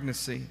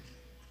pregnancy,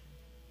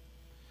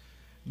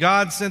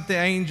 God sent the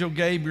angel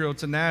Gabriel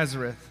to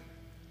Nazareth,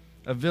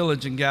 a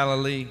village in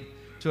Galilee,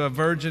 to a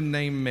virgin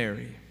named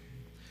Mary.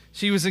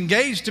 She was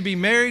engaged to be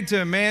married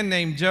to a man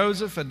named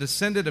Joseph, a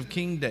descendant of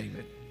King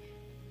David.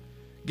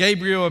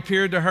 Gabriel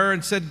appeared to her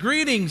and said,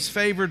 "Greetings,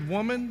 favored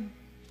woman.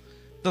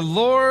 The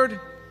Lord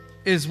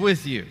is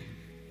with you."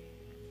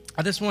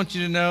 I just want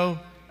you to know,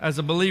 as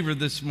a believer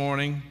this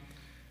morning,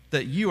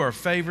 that you are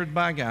favored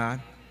by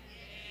God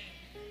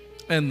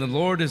and the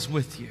Lord is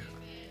with you.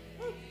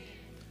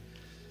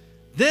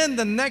 Then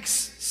the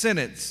next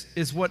sentence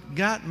is what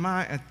got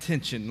my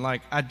attention.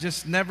 Like, I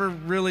just never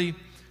really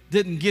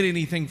didn't get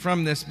anything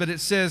from this, but it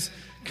says,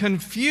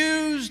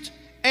 confused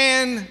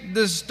and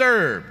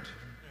disturbed.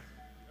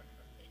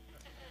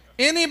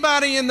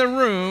 Anybody in the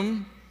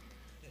room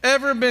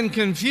ever been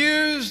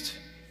confused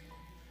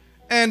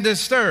and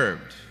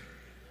disturbed?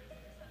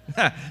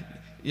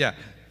 Yeah,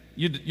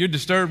 you're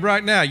disturbed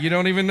right now. You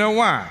don't even know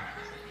why.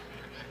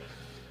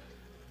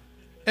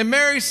 And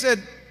Mary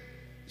said,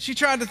 she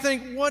tried to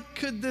think, what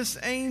could this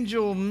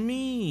angel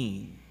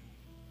mean?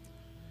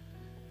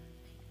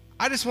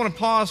 I just want to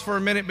pause for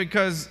a minute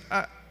because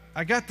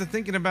I got to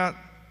thinking about,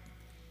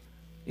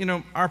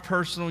 our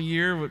personal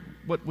year,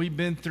 what we've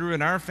been through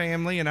in our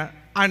family. And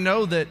I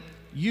know that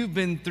you've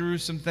been through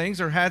some things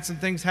or had some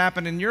things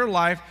happen in your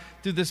life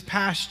through this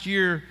past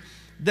year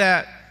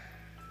that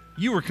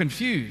you were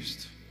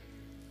confused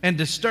and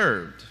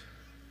disturbed.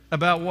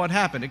 about what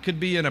happened. It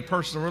could be in a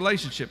personal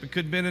relationship. It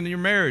could have been in your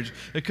marriage.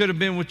 It could have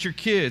been with your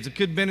kids. It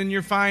could have been in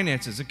your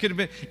finances. It could have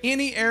been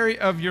any area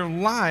of your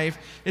life.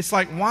 It's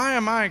like, why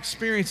am I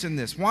experiencing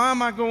this? Why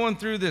am I going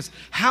through this?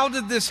 How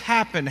did this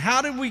happen?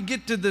 How did we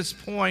get to this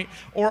point?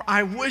 Or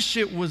I wish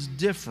it was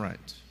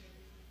different.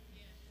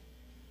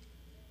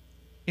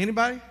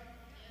 Anybody?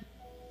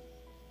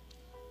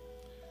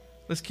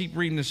 Let's keep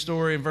reading the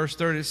story. In verse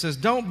 30, it says,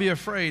 "Don't be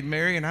afraid,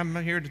 Mary," and I'm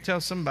here to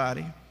tell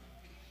somebody,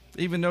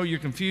 even though you're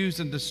confused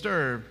and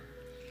disturbed,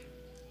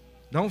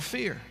 don't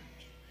fear.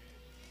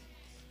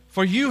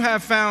 "For you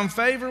have found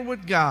favor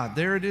with God."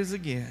 There it is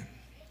again.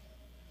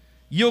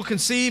 "You'll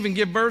conceive and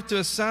give birth to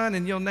a son,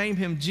 and you'll name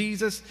him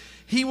Jesus.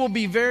 He will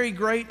be very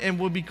great and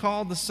will be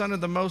called the Son of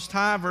the Most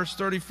High." Verse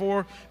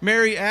 34,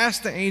 Mary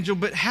asked the angel,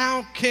 "But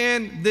how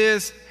can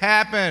this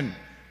happen?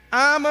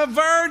 I'm a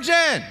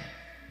virgin.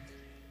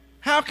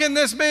 How can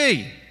this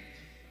be?"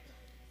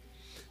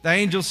 The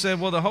angel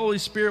said, "Well, the Holy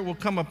Spirit will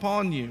come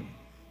upon you,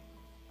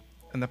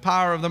 and the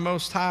power of the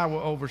Most High will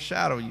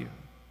overshadow you.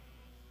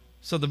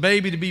 So the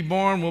baby to be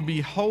born will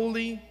be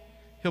holy.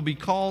 He'll be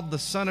called the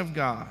Son of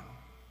God."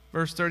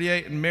 Verse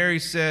 38, and Mary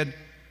said,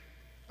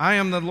 "I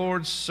am the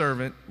Lord's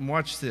servant." And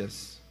watch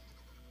this.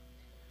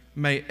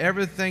 "May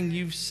everything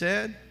you've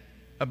said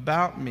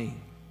about me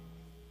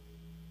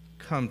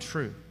come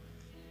true."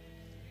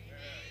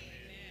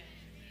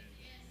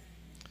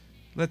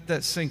 Let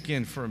that sink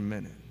in for a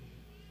minute.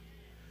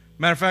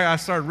 Matter of fact, I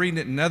started reading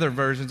it in other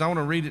versions. I want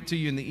to read it to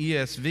you in the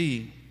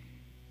ESV.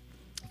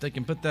 If they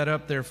can put that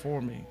up there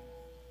for me.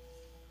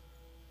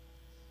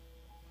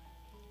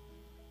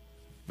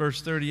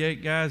 Verse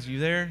 38, guys, you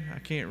there? I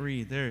can't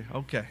read. There,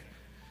 okay.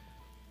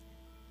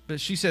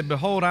 But she said,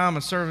 "Behold, I am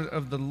a servant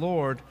of the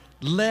Lord.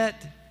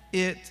 Let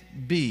it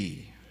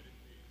be.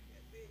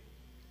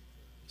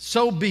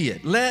 So be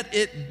it. Let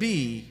it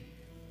be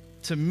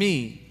to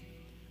me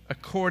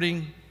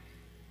according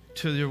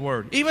to your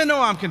word." Even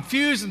though I'm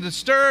confused and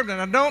disturbed and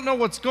I don't know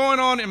what's going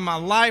on in my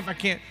life,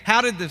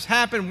 how did this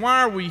happen?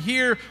 Why are we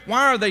here?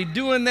 Why are they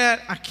doing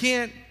that?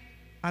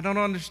 I don't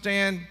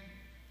understand.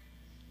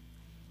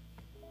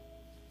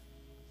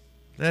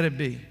 Let it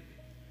be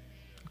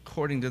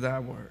according to thy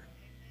word.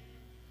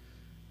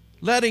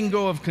 Letting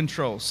go of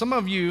control. Some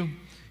of you,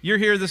 you're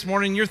here this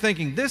morning, you're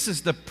thinking, this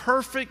is the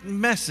perfect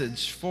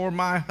message for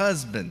my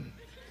husband.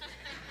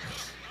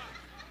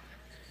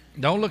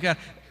 Don't look at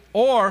it.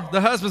 Or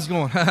the husband's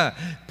going,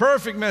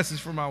 perfect message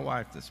for my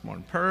wife this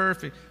morning.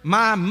 Perfect.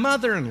 My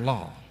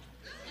mother-in-law.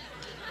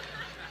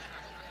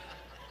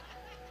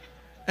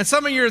 And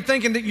some of you are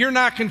thinking that you're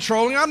not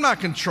controlling. I'm not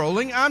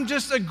controlling. I'm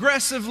just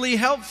aggressively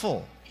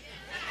helpful.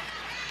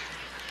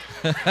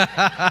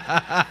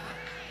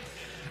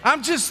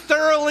 I'm just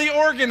thoroughly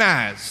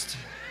organized.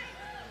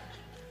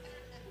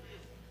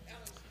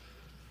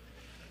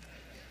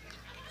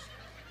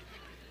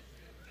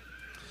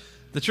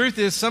 The truth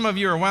is, some of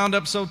you are wound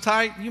up so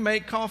tight, you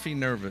make coffee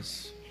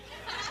nervous.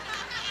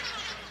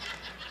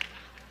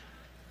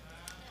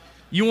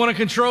 You want to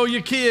control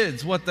your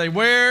kids, what they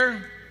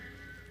wear,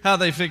 how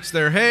they fix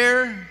their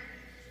hair,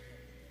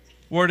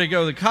 where they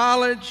go to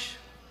college,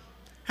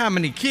 how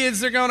many kids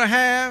they're going to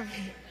have.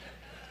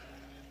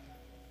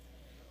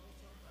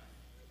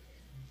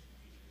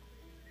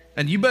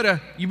 And you're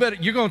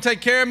going to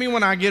take care of me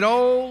when I get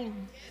old.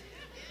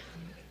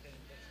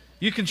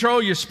 You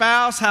control your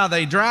spouse, how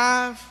they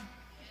drive.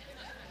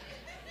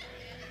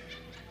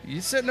 You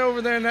sitting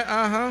over there,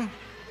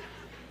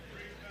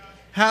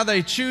 how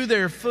they chew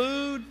their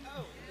food,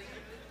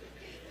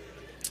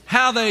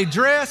 how they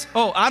dress.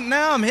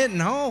 Now I'm hitting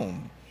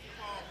home.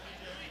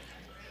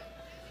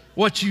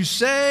 What you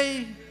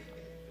say,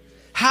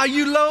 how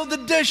you load the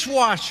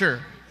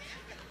dishwasher,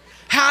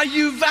 how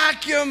you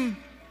vacuum.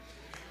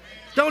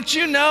 Don't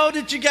you know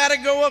that you got to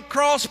go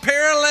across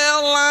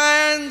parallel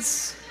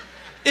lines?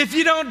 If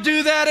you don't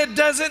do that, it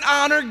doesn't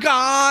honor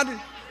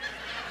God.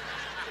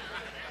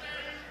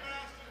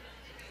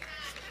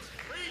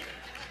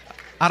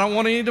 I don't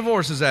want any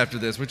divorces after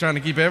this. We're trying to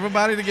keep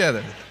everybody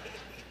together.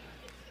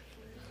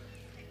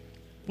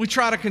 We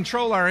try to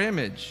control our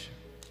image.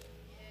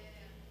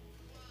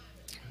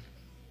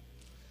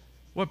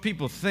 What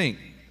people think.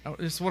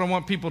 This is what I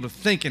want people to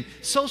think. And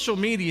social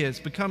media has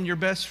become your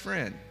best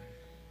friend.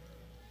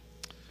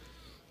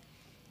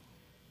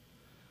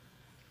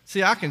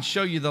 See, I can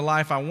show you the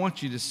life I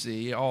want you to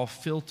see, all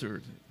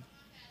filtered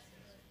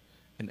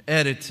and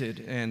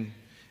edited. And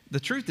the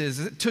truth is,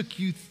 it took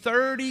you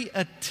 30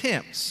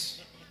 attempts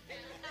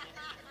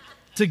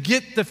to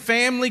get the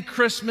family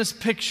Christmas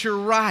picture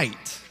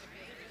right.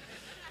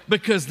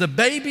 Because the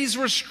babies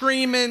were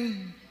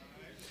screaming,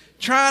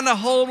 trying to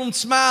hold them,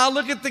 smile,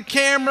 look at the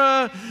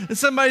camera, and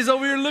somebody's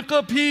over here, look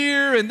up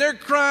here, and they're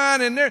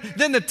crying, and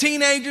then the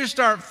teenagers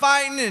start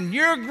fighting, and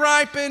you're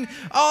griping,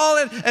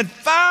 and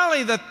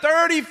finally the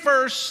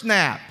 31st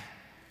snap,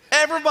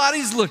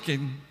 everybody's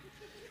looking,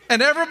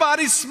 and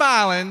everybody's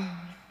smiling,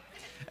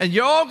 and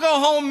you all go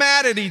home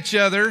mad at each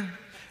other,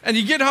 and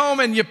you get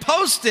home and you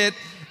post it,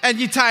 and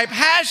you type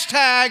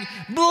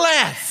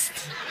 #blessed.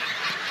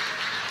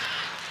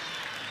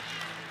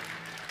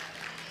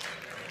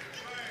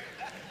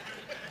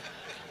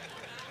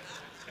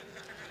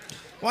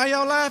 Why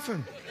y'all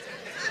laughing?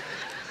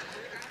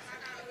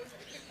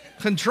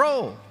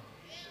 Control.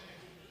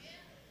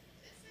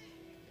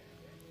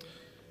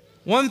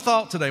 One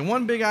thought today,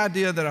 one big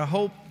idea that I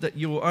hope that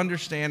you will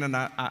understand, and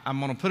I'm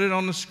going to put it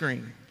on the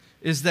screen,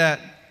 is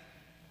that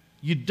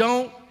you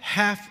don't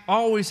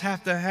always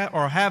have to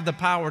have the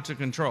power to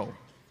control.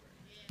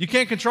 You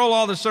can't control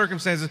all the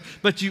circumstances,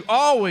 but you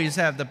always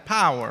have the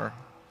power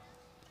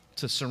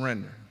to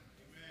surrender.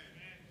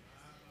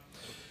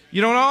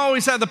 You don't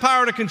always have the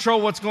power to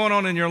control what's going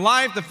on in your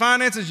life, the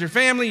finances, your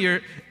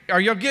family. Are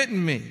you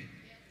getting me?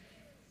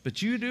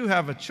 But you do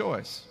have a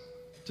choice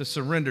to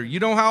surrender.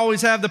 You don't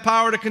always have the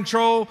power to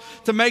control,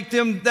 to make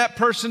that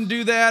person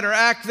do that or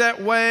act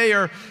that way,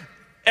 or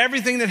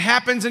everything that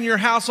happens in your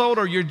household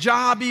or your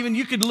job even.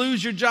 You could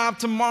lose your job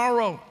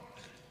tomorrow.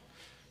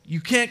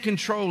 You can't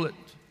control it,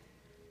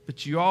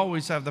 but you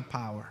always have the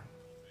power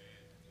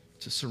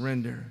to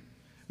surrender.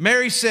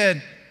 Mary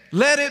said,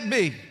 let it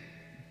be.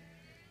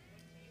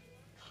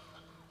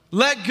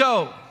 Let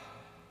go.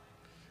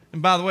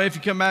 And by the way, if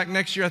you come back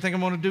next year, I think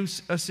I'm going to do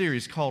a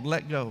series called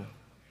Let Go.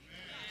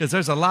 Because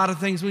there's a lot of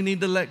things we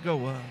need to let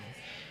go of.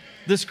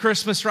 This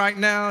Christmas right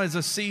now is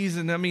a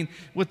season,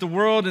 with the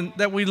world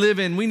that we live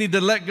in, we need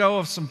to let go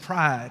of some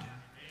pride.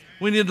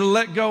 We need to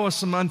let go of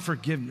some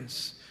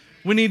unforgiveness.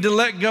 We need to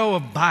let go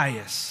of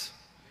bias,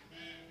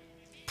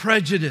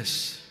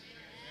 prejudice,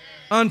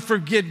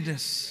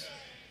 unforgiveness.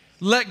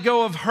 Let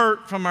go of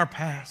hurt from our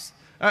past.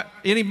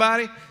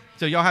 Anybody?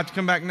 So y'all have to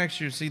come back next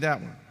year to see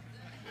that one.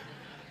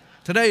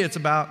 Today it's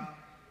about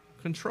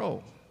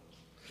control.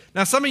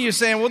 Now some of you are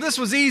saying, well, this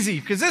was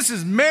easy because this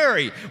is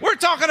Mary. We're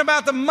talking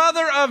about the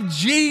mother of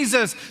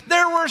Jesus.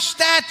 There were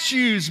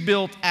statues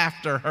built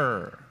after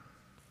her.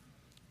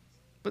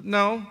 But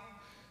no,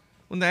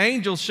 when the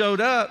angel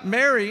showed up,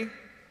 Mary,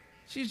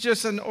 she's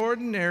just an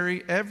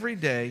ordinary,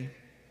 everyday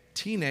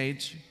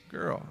teenage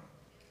girl.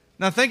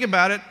 Now think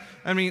about it.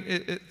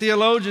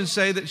 Theologians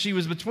say that she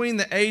was between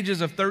the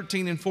ages of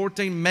 13 and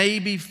 14,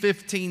 maybe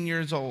 15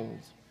 years old.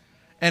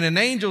 And an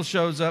angel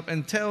shows up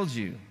and tells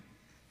you,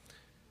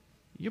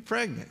 you're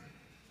pregnant.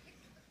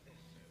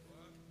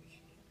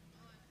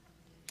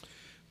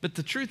 But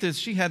the truth is,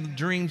 she had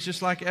dreams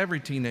just like every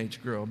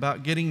teenage girl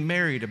about getting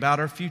married, about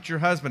her future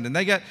husband.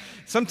 And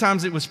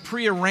sometimes it was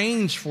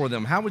prearranged for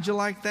them. How would you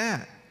like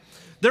that?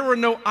 There were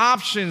no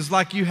options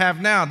like you have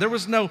now. There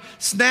was no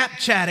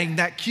Snapchatting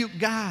that cute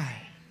guy.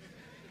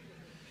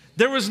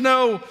 There was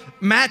no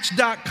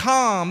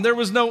Match.com. There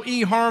was no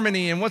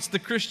eHarmony. And what's the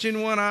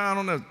Christian one? I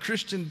don't know,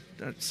 Christian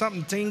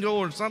something Tingle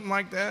or something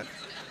like that.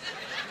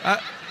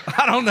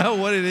 I don't know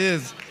what it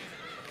is.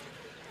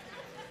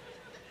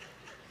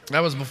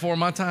 That was before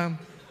my time.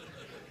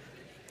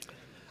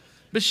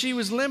 But she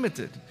was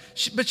limited.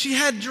 But she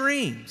had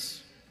dreams.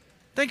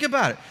 Think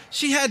about it.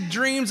 She had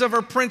dreams of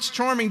her Prince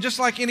Charming, just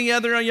like any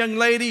other young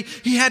lady.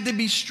 He had to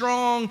be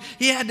strong.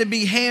 He had to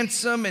be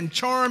handsome and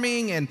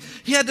charming. And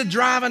he had to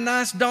drive a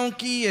nice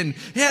donkey. And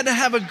he had to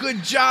have a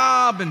good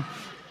job. And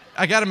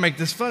I got to make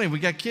this funny. We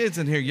got kids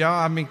in here,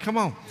 y'all. Come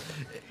on.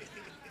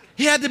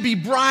 He had to be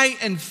bright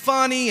and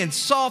funny and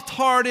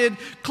soft-hearted,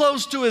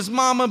 close to his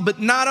mama, but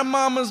not a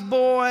mama's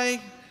boy.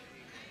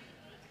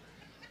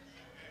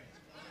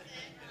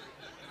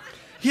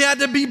 He had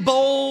to be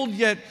bold,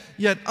 yet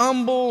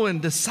humble and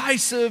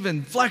decisive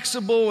and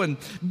flexible, and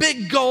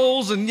big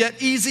goals and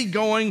yet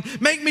easygoing.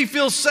 Make me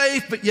feel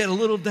safe, but yet a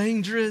little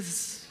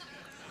dangerous.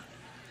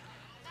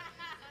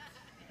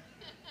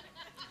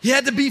 He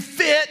had to be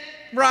fit,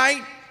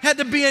 right? Had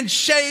to be in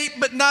shape,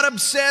 but not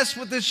obsessed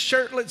with his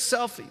shirtless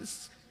selfies.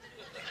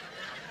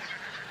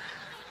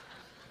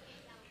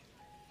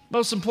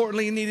 Most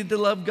importantly, he needed to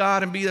love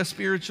God and be a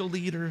spiritual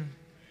leader.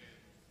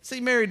 See,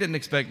 Mary didn't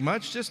expect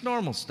much, just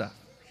normal stuff.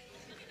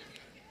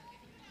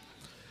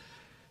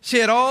 She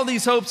had all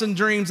these hopes and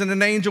dreams, and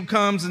an angel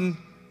comes and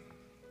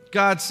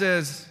God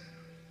says,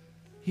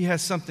 he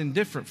has something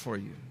different for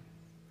you.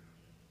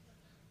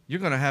 You're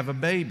going to have a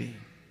baby.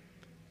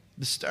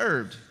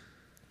 Disturbed,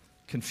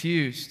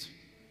 confused.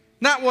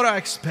 Not what I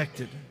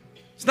expected.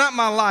 It's not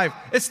my life.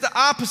 It's the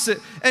opposite.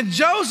 And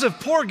Joseph,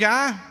 poor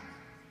guy.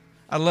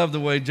 I love the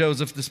way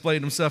Joseph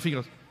displayed himself. He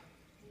goes,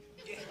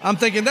 I'm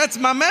thinking, that's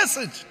my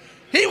message.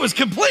 He was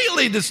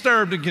completely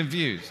disturbed and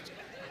confused.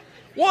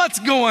 What's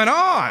going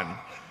on?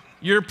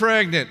 You're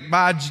pregnant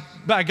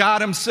by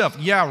God himself.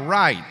 Yeah,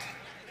 right.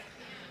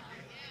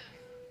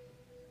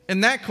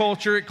 In that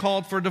culture, it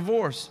called for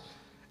divorce.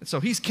 And so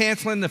he's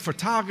canceling the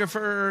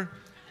photographer.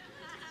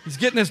 He's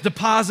getting his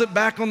deposit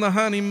back on the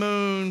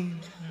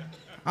honeymoon.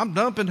 I'm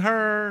dumping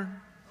her.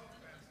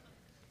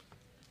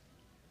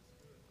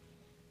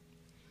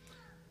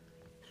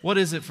 What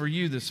is it for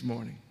you this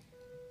morning?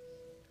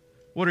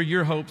 What are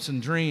your hopes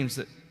and dreams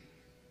that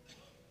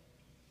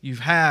you've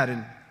had,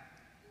 and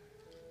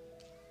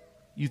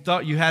you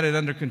thought you had it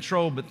under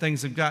control, but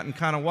things have gotten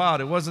kind of wild?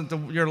 It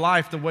wasn't your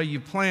life the way you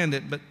planned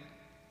it, but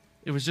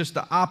it was just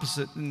the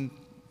opposite. And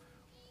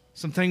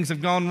Some things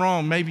have gone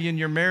wrong, maybe in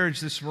your marriage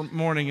this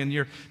morning, and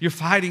you're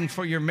fighting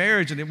for your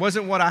marriage, and it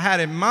wasn't what I had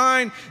in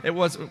mind. It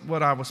wasn't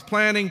what I was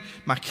planning.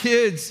 My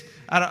kids,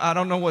 I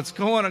don't know what's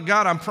going on.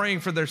 God, I'm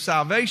praying for their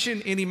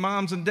salvation. Any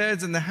moms and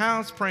dads in the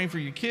house, praying for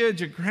your kids,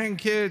 your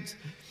grandkids.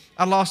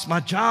 I lost my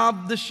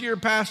job this year,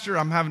 Pastor.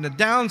 I'm having to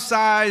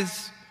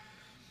downsize.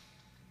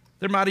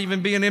 There might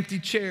even be an empty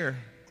chair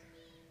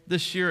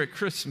this year at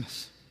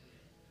Christmas.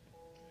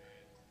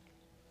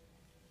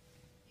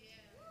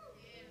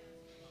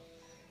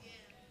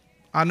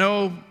 I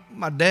know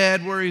my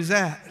dad where he's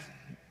at,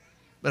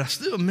 but I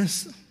still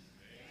miss him.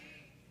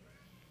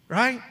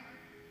 Right?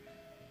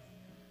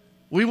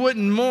 We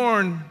wouldn't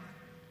mourn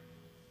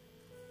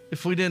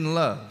if we didn't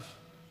love.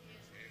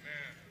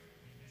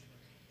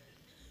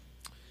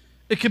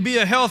 It could be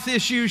a health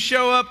issue,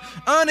 show up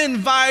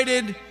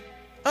uninvited,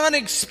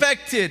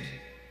 unexpected.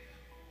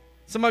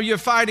 Some of you are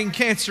fighting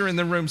cancer in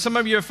the room. Some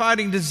of you are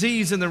fighting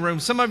disease in the room.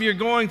 Some of you are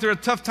going through a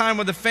tough time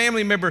with a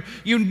family member.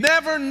 You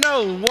never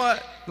know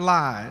what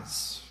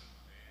lies.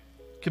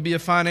 It could be a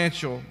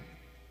financial.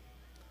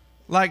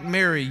 Like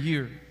Mary,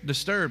 you're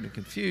disturbed and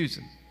confused.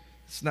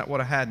 It's not what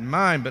I had in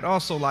mind, but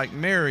also like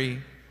Mary,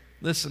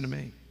 listen to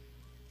me.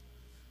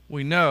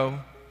 We know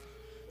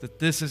that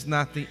this is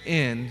not the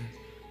end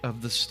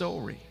of the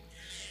story.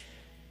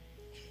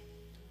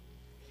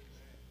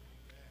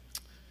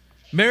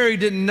 Mary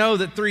didn't know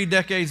that 3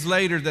 decades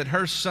later that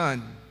her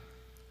son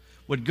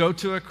would go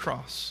to a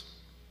cross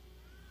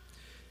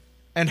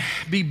and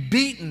be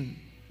beaten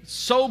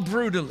so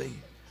brutally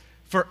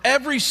for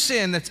every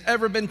sin that's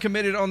ever been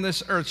committed on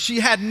this earth.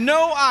 She had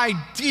no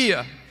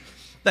idea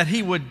that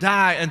he would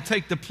die and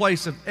take the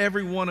place of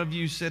every one of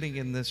you sitting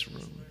in this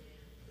room.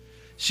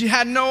 She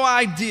had no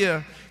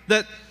idea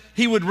that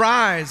he would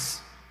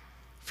rise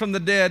from the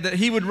dead, that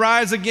he would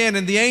rise again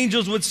and the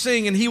angels would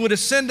sing and he would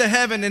ascend to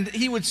heaven and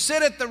he would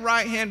sit at the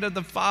right hand of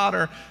the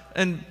Father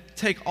and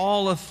take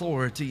all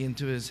authority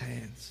into his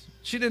hands.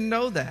 She didn't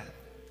know that.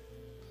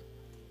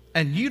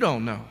 And you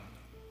don't know.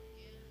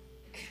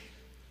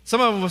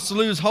 Some of us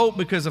lose hope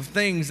because of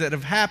things that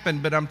have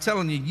happened, but I'm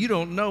telling you, you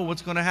don't know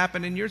what's going to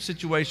happen in your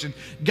situation.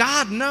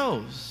 God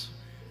knows.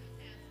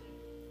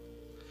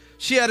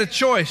 She had a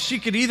choice. She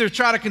could either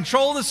try to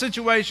control the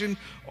situation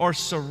or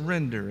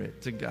surrender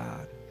it to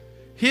God.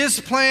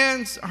 His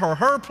plans or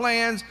her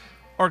plans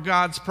or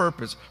God's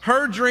purpose.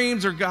 Her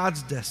dreams or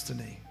God's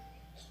destiny.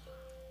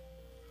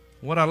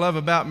 What I love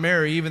about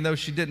Mary, even though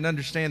she didn't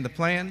understand the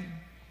plan,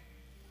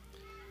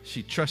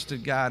 she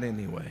trusted God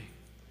anyway.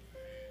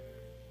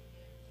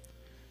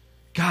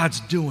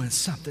 God's doing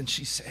something,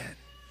 she said.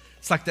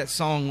 It's like that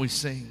song we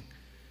sing.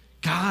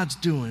 God's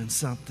doing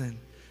something.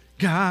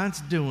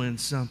 God's doing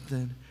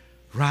something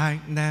right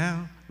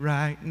now,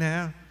 right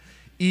now.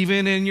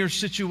 Even in your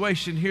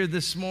situation here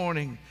this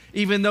morning,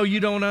 even though you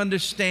don't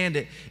understand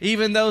it,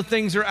 even though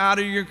things are out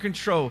of your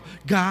control,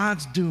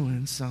 God's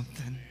doing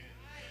something.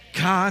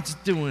 God's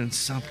doing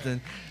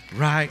something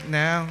right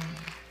now,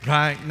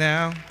 right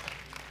now.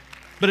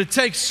 But it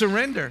takes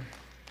surrender,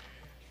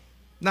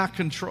 not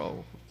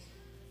control.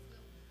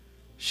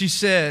 She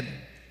said,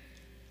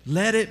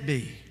 let it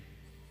be.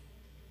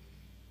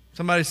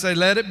 Somebody say,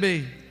 let it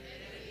be.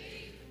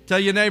 Tell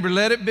your neighbor,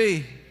 let it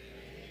be.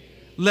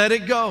 Let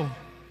it go.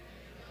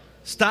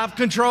 Stop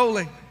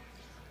controlling.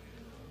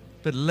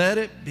 But let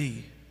it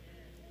be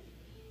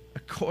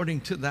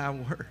according to thy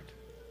word.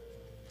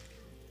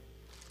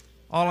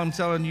 All I'm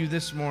telling you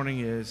this morning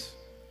is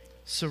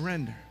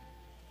surrender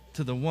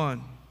to the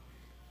one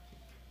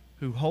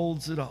who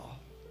holds it all.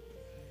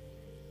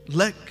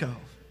 Let go.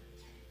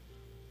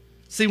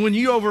 See, when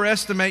you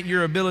overestimate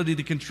your ability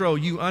to control,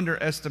 you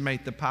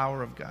underestimate the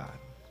power of God.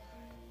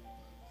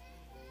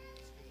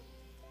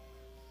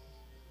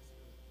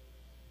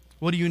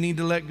 What do you need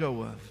to let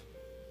go of?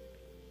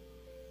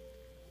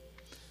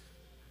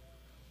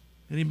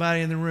 Anybody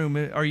in the room,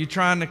 are you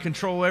trying to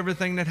control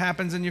everything that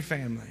happens in your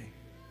family,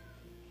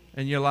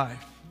 in your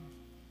life?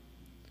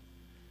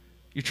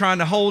 You're trying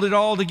to hold it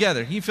all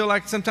together. You feel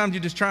like sometimes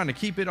you're just trying to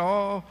keep it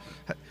all,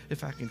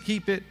 if I can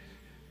keep it.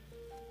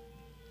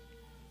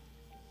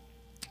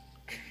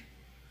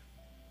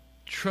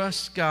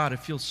 Trust God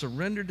if you'll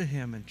surrender to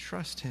Him and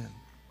trust Him.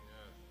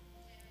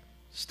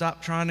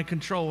 Stop trying to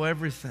control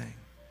everything.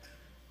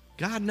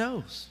 God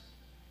knows.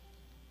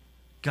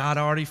 God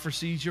already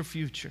foresees your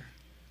future.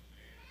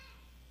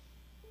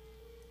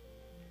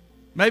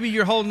 Maybe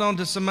you're holding on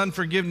to some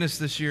unforgiveness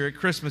this year at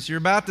Christmas. You're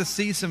about to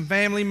see some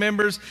family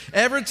members.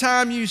 Every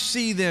time you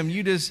see them,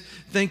 you just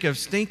think of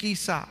stinky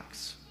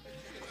socks.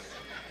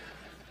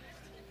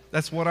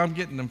 That's what I'm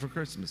getting them for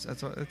Christmas.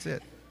 That's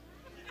it.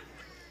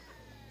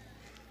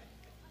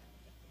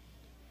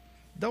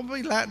 Don't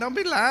be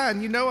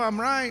lying. You know I'm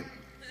right.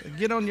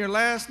 Get on your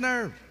last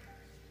nerve.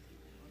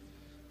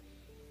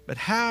 But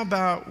how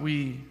about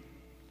we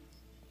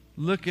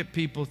look at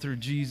people through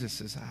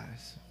Jesus'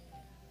 eyes?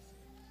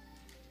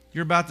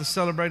 You're about to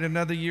celebrate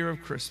another year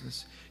of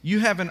Christmas. You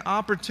have an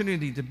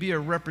opportunity to be a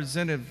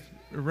representative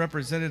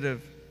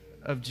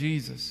of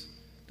Jesus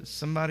to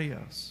somebody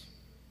else.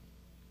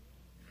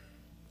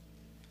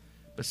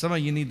 But some of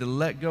you need to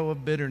let go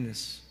of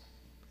bitterness,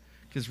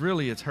 because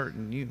really it's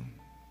hurting you.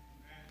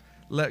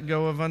 Let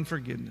go of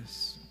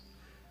unforgiveness.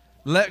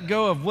 Let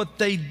go of what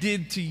they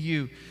did to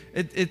you.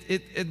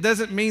 It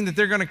doesn't mean that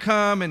they're going to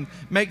come and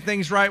make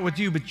things right with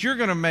you, but you're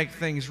going to make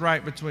things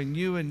right between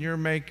you and your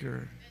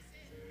Maker.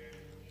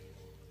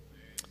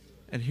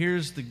 And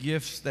here's the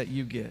gifts that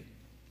you get.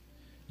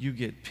 You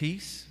get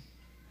peace.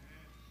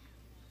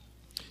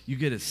 You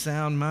get a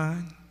sound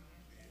mind.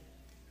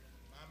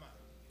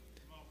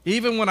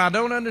 Even when I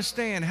don't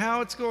understand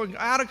how it's going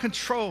out of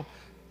control,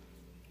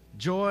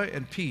 joy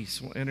and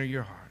peace will enter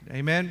your heart.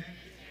 Amen.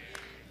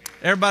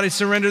 Everybody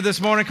surrender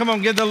this morning. Come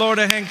on, give the Lord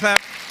a hand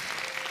clap.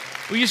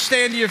 Will you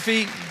stand to your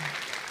feet?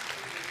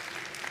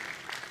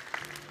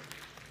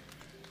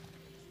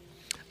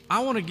 I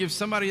want to give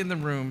somebody in the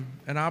room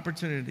an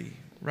opportunity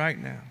right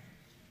now.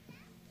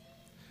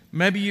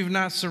 Maybe you've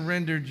not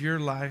surrendered your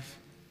life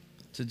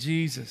to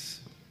Jesus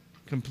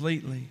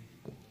completely.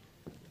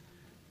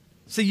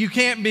 See, you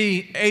can't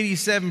be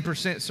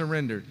 87%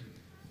 surrendered.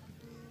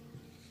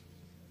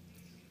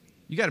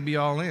 You got to be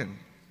all in.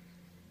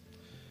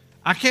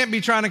 I can't be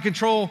trying to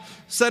control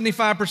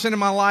 75% of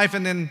my life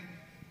and then,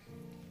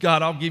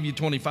 God, I'll give you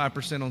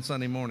 25% on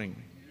Sunday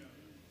morning.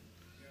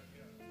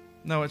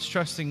 No, it's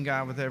trusting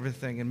God with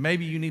everything. And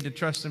maybe you need to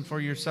trust Him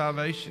for your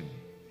salvation.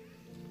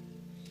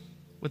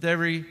 With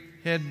every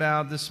head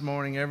bowed this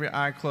morning, every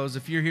eye closed,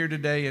 if you're here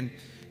today and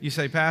you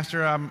say,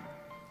 Pastor, I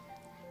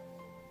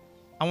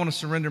want to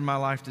surrender my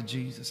life to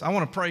Jesus. I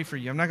want to pray for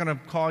you. I'm not going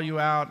to call you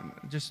out.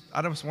 I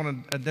just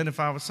want to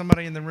identify with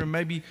somebody in the room.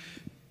 Maybe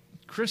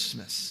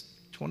Christmas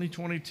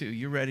 2022,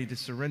 you're ready to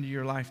surrender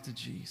your life to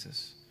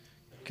Jesus.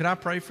 Could I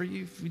pray for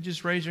you? If you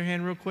just raise your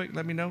hand real quick,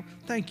 let me know.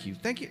 Thank you.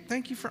 Thank you.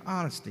 Thank you for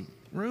honesty.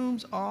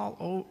 Hands all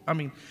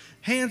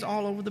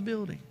over the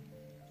building.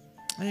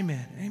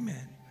 Amen.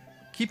 Amen.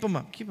 Keep them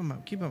up. Keep them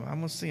up. Keep them up. I'm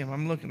going to see them.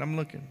 I'm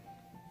looking.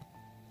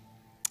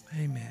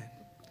 Amen.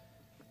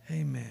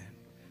 Amen.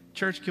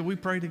 Church, can we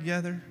pray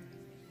together?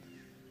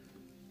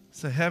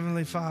 Say,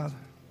 Heavenly Father,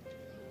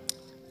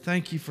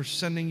 thank you for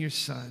sending your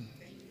Son,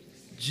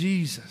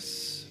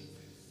 Jesus.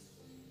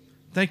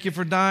 Thank you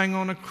for dying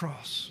on a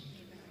cross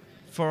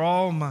for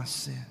all my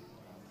sin.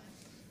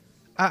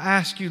 I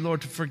ask you,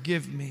 Lord, to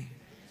forgive me.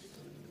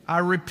 I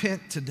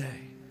repent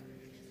today.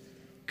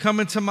 Come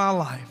into my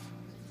life.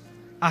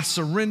 I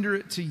surrender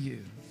it to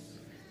you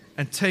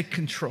and take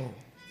control.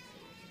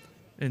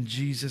 In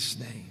Jesus'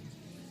 name.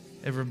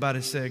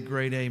 Everybody say a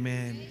great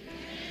amen.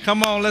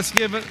 Come on, let's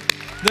give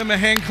them a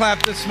hand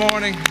clap this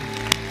morning.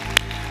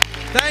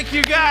 Thank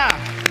you, God.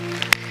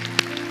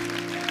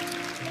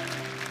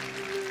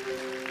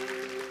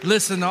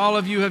 Listen, all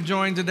of you have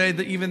joined today,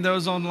 even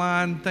those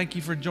online, thank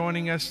you for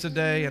joining us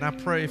today. And I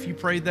pray, if you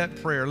prayed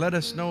that prayer, let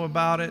us know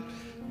about it.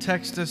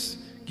 Text us,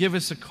 give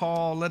us a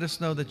call. Let us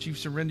know that you've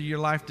surrendered your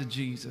life to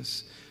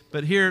Jesus.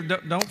 But here,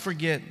 don't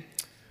forget,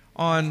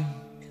 on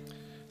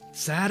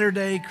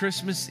Saturday,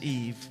 Christmas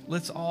Eve,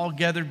 let's all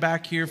gather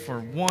back here for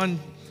one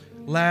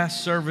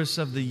last service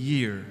of the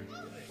year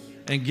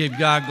and give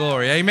God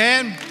glory.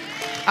 Amen?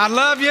 I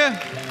love you.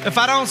 If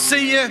I don't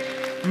see you,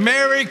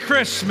 Merry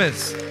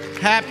Christmas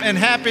and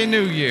Happy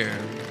New Year.